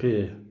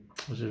disappear,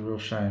 which is a real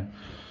shame.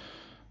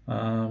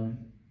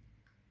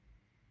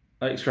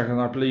 X-Dragon,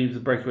 I believe the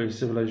breakaway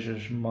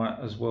civilization might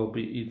as well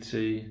be ET.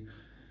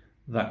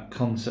 That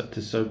concept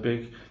is so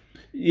big.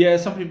 Yeah,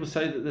 some people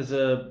say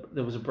that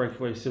there was a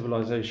breakaway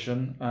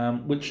civilization,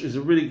 which is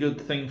a really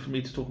good thing for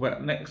me to talk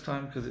about next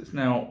time because it's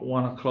now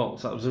 1 o'clock.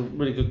 So that was a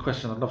really good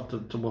question. I'd love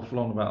to waffle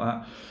on about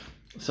that.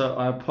 So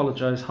I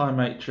apologise. Hi,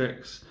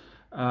 Matrix.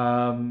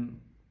 And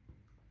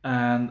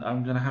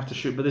I'm going to have to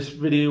shoot, but this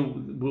video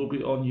will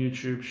be on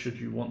YouTube should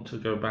you want to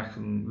go back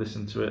and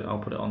listen to it. I'll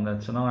put it on there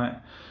tonight.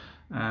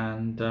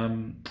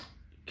 And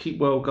keep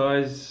well,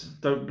 guys.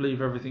 Don't believe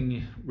everything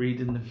you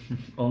read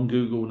on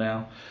Google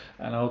now.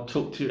 And I'll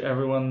talk to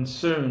everyone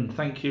soon.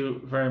 Thank you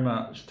very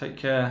much. Take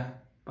care.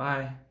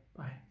 Bye.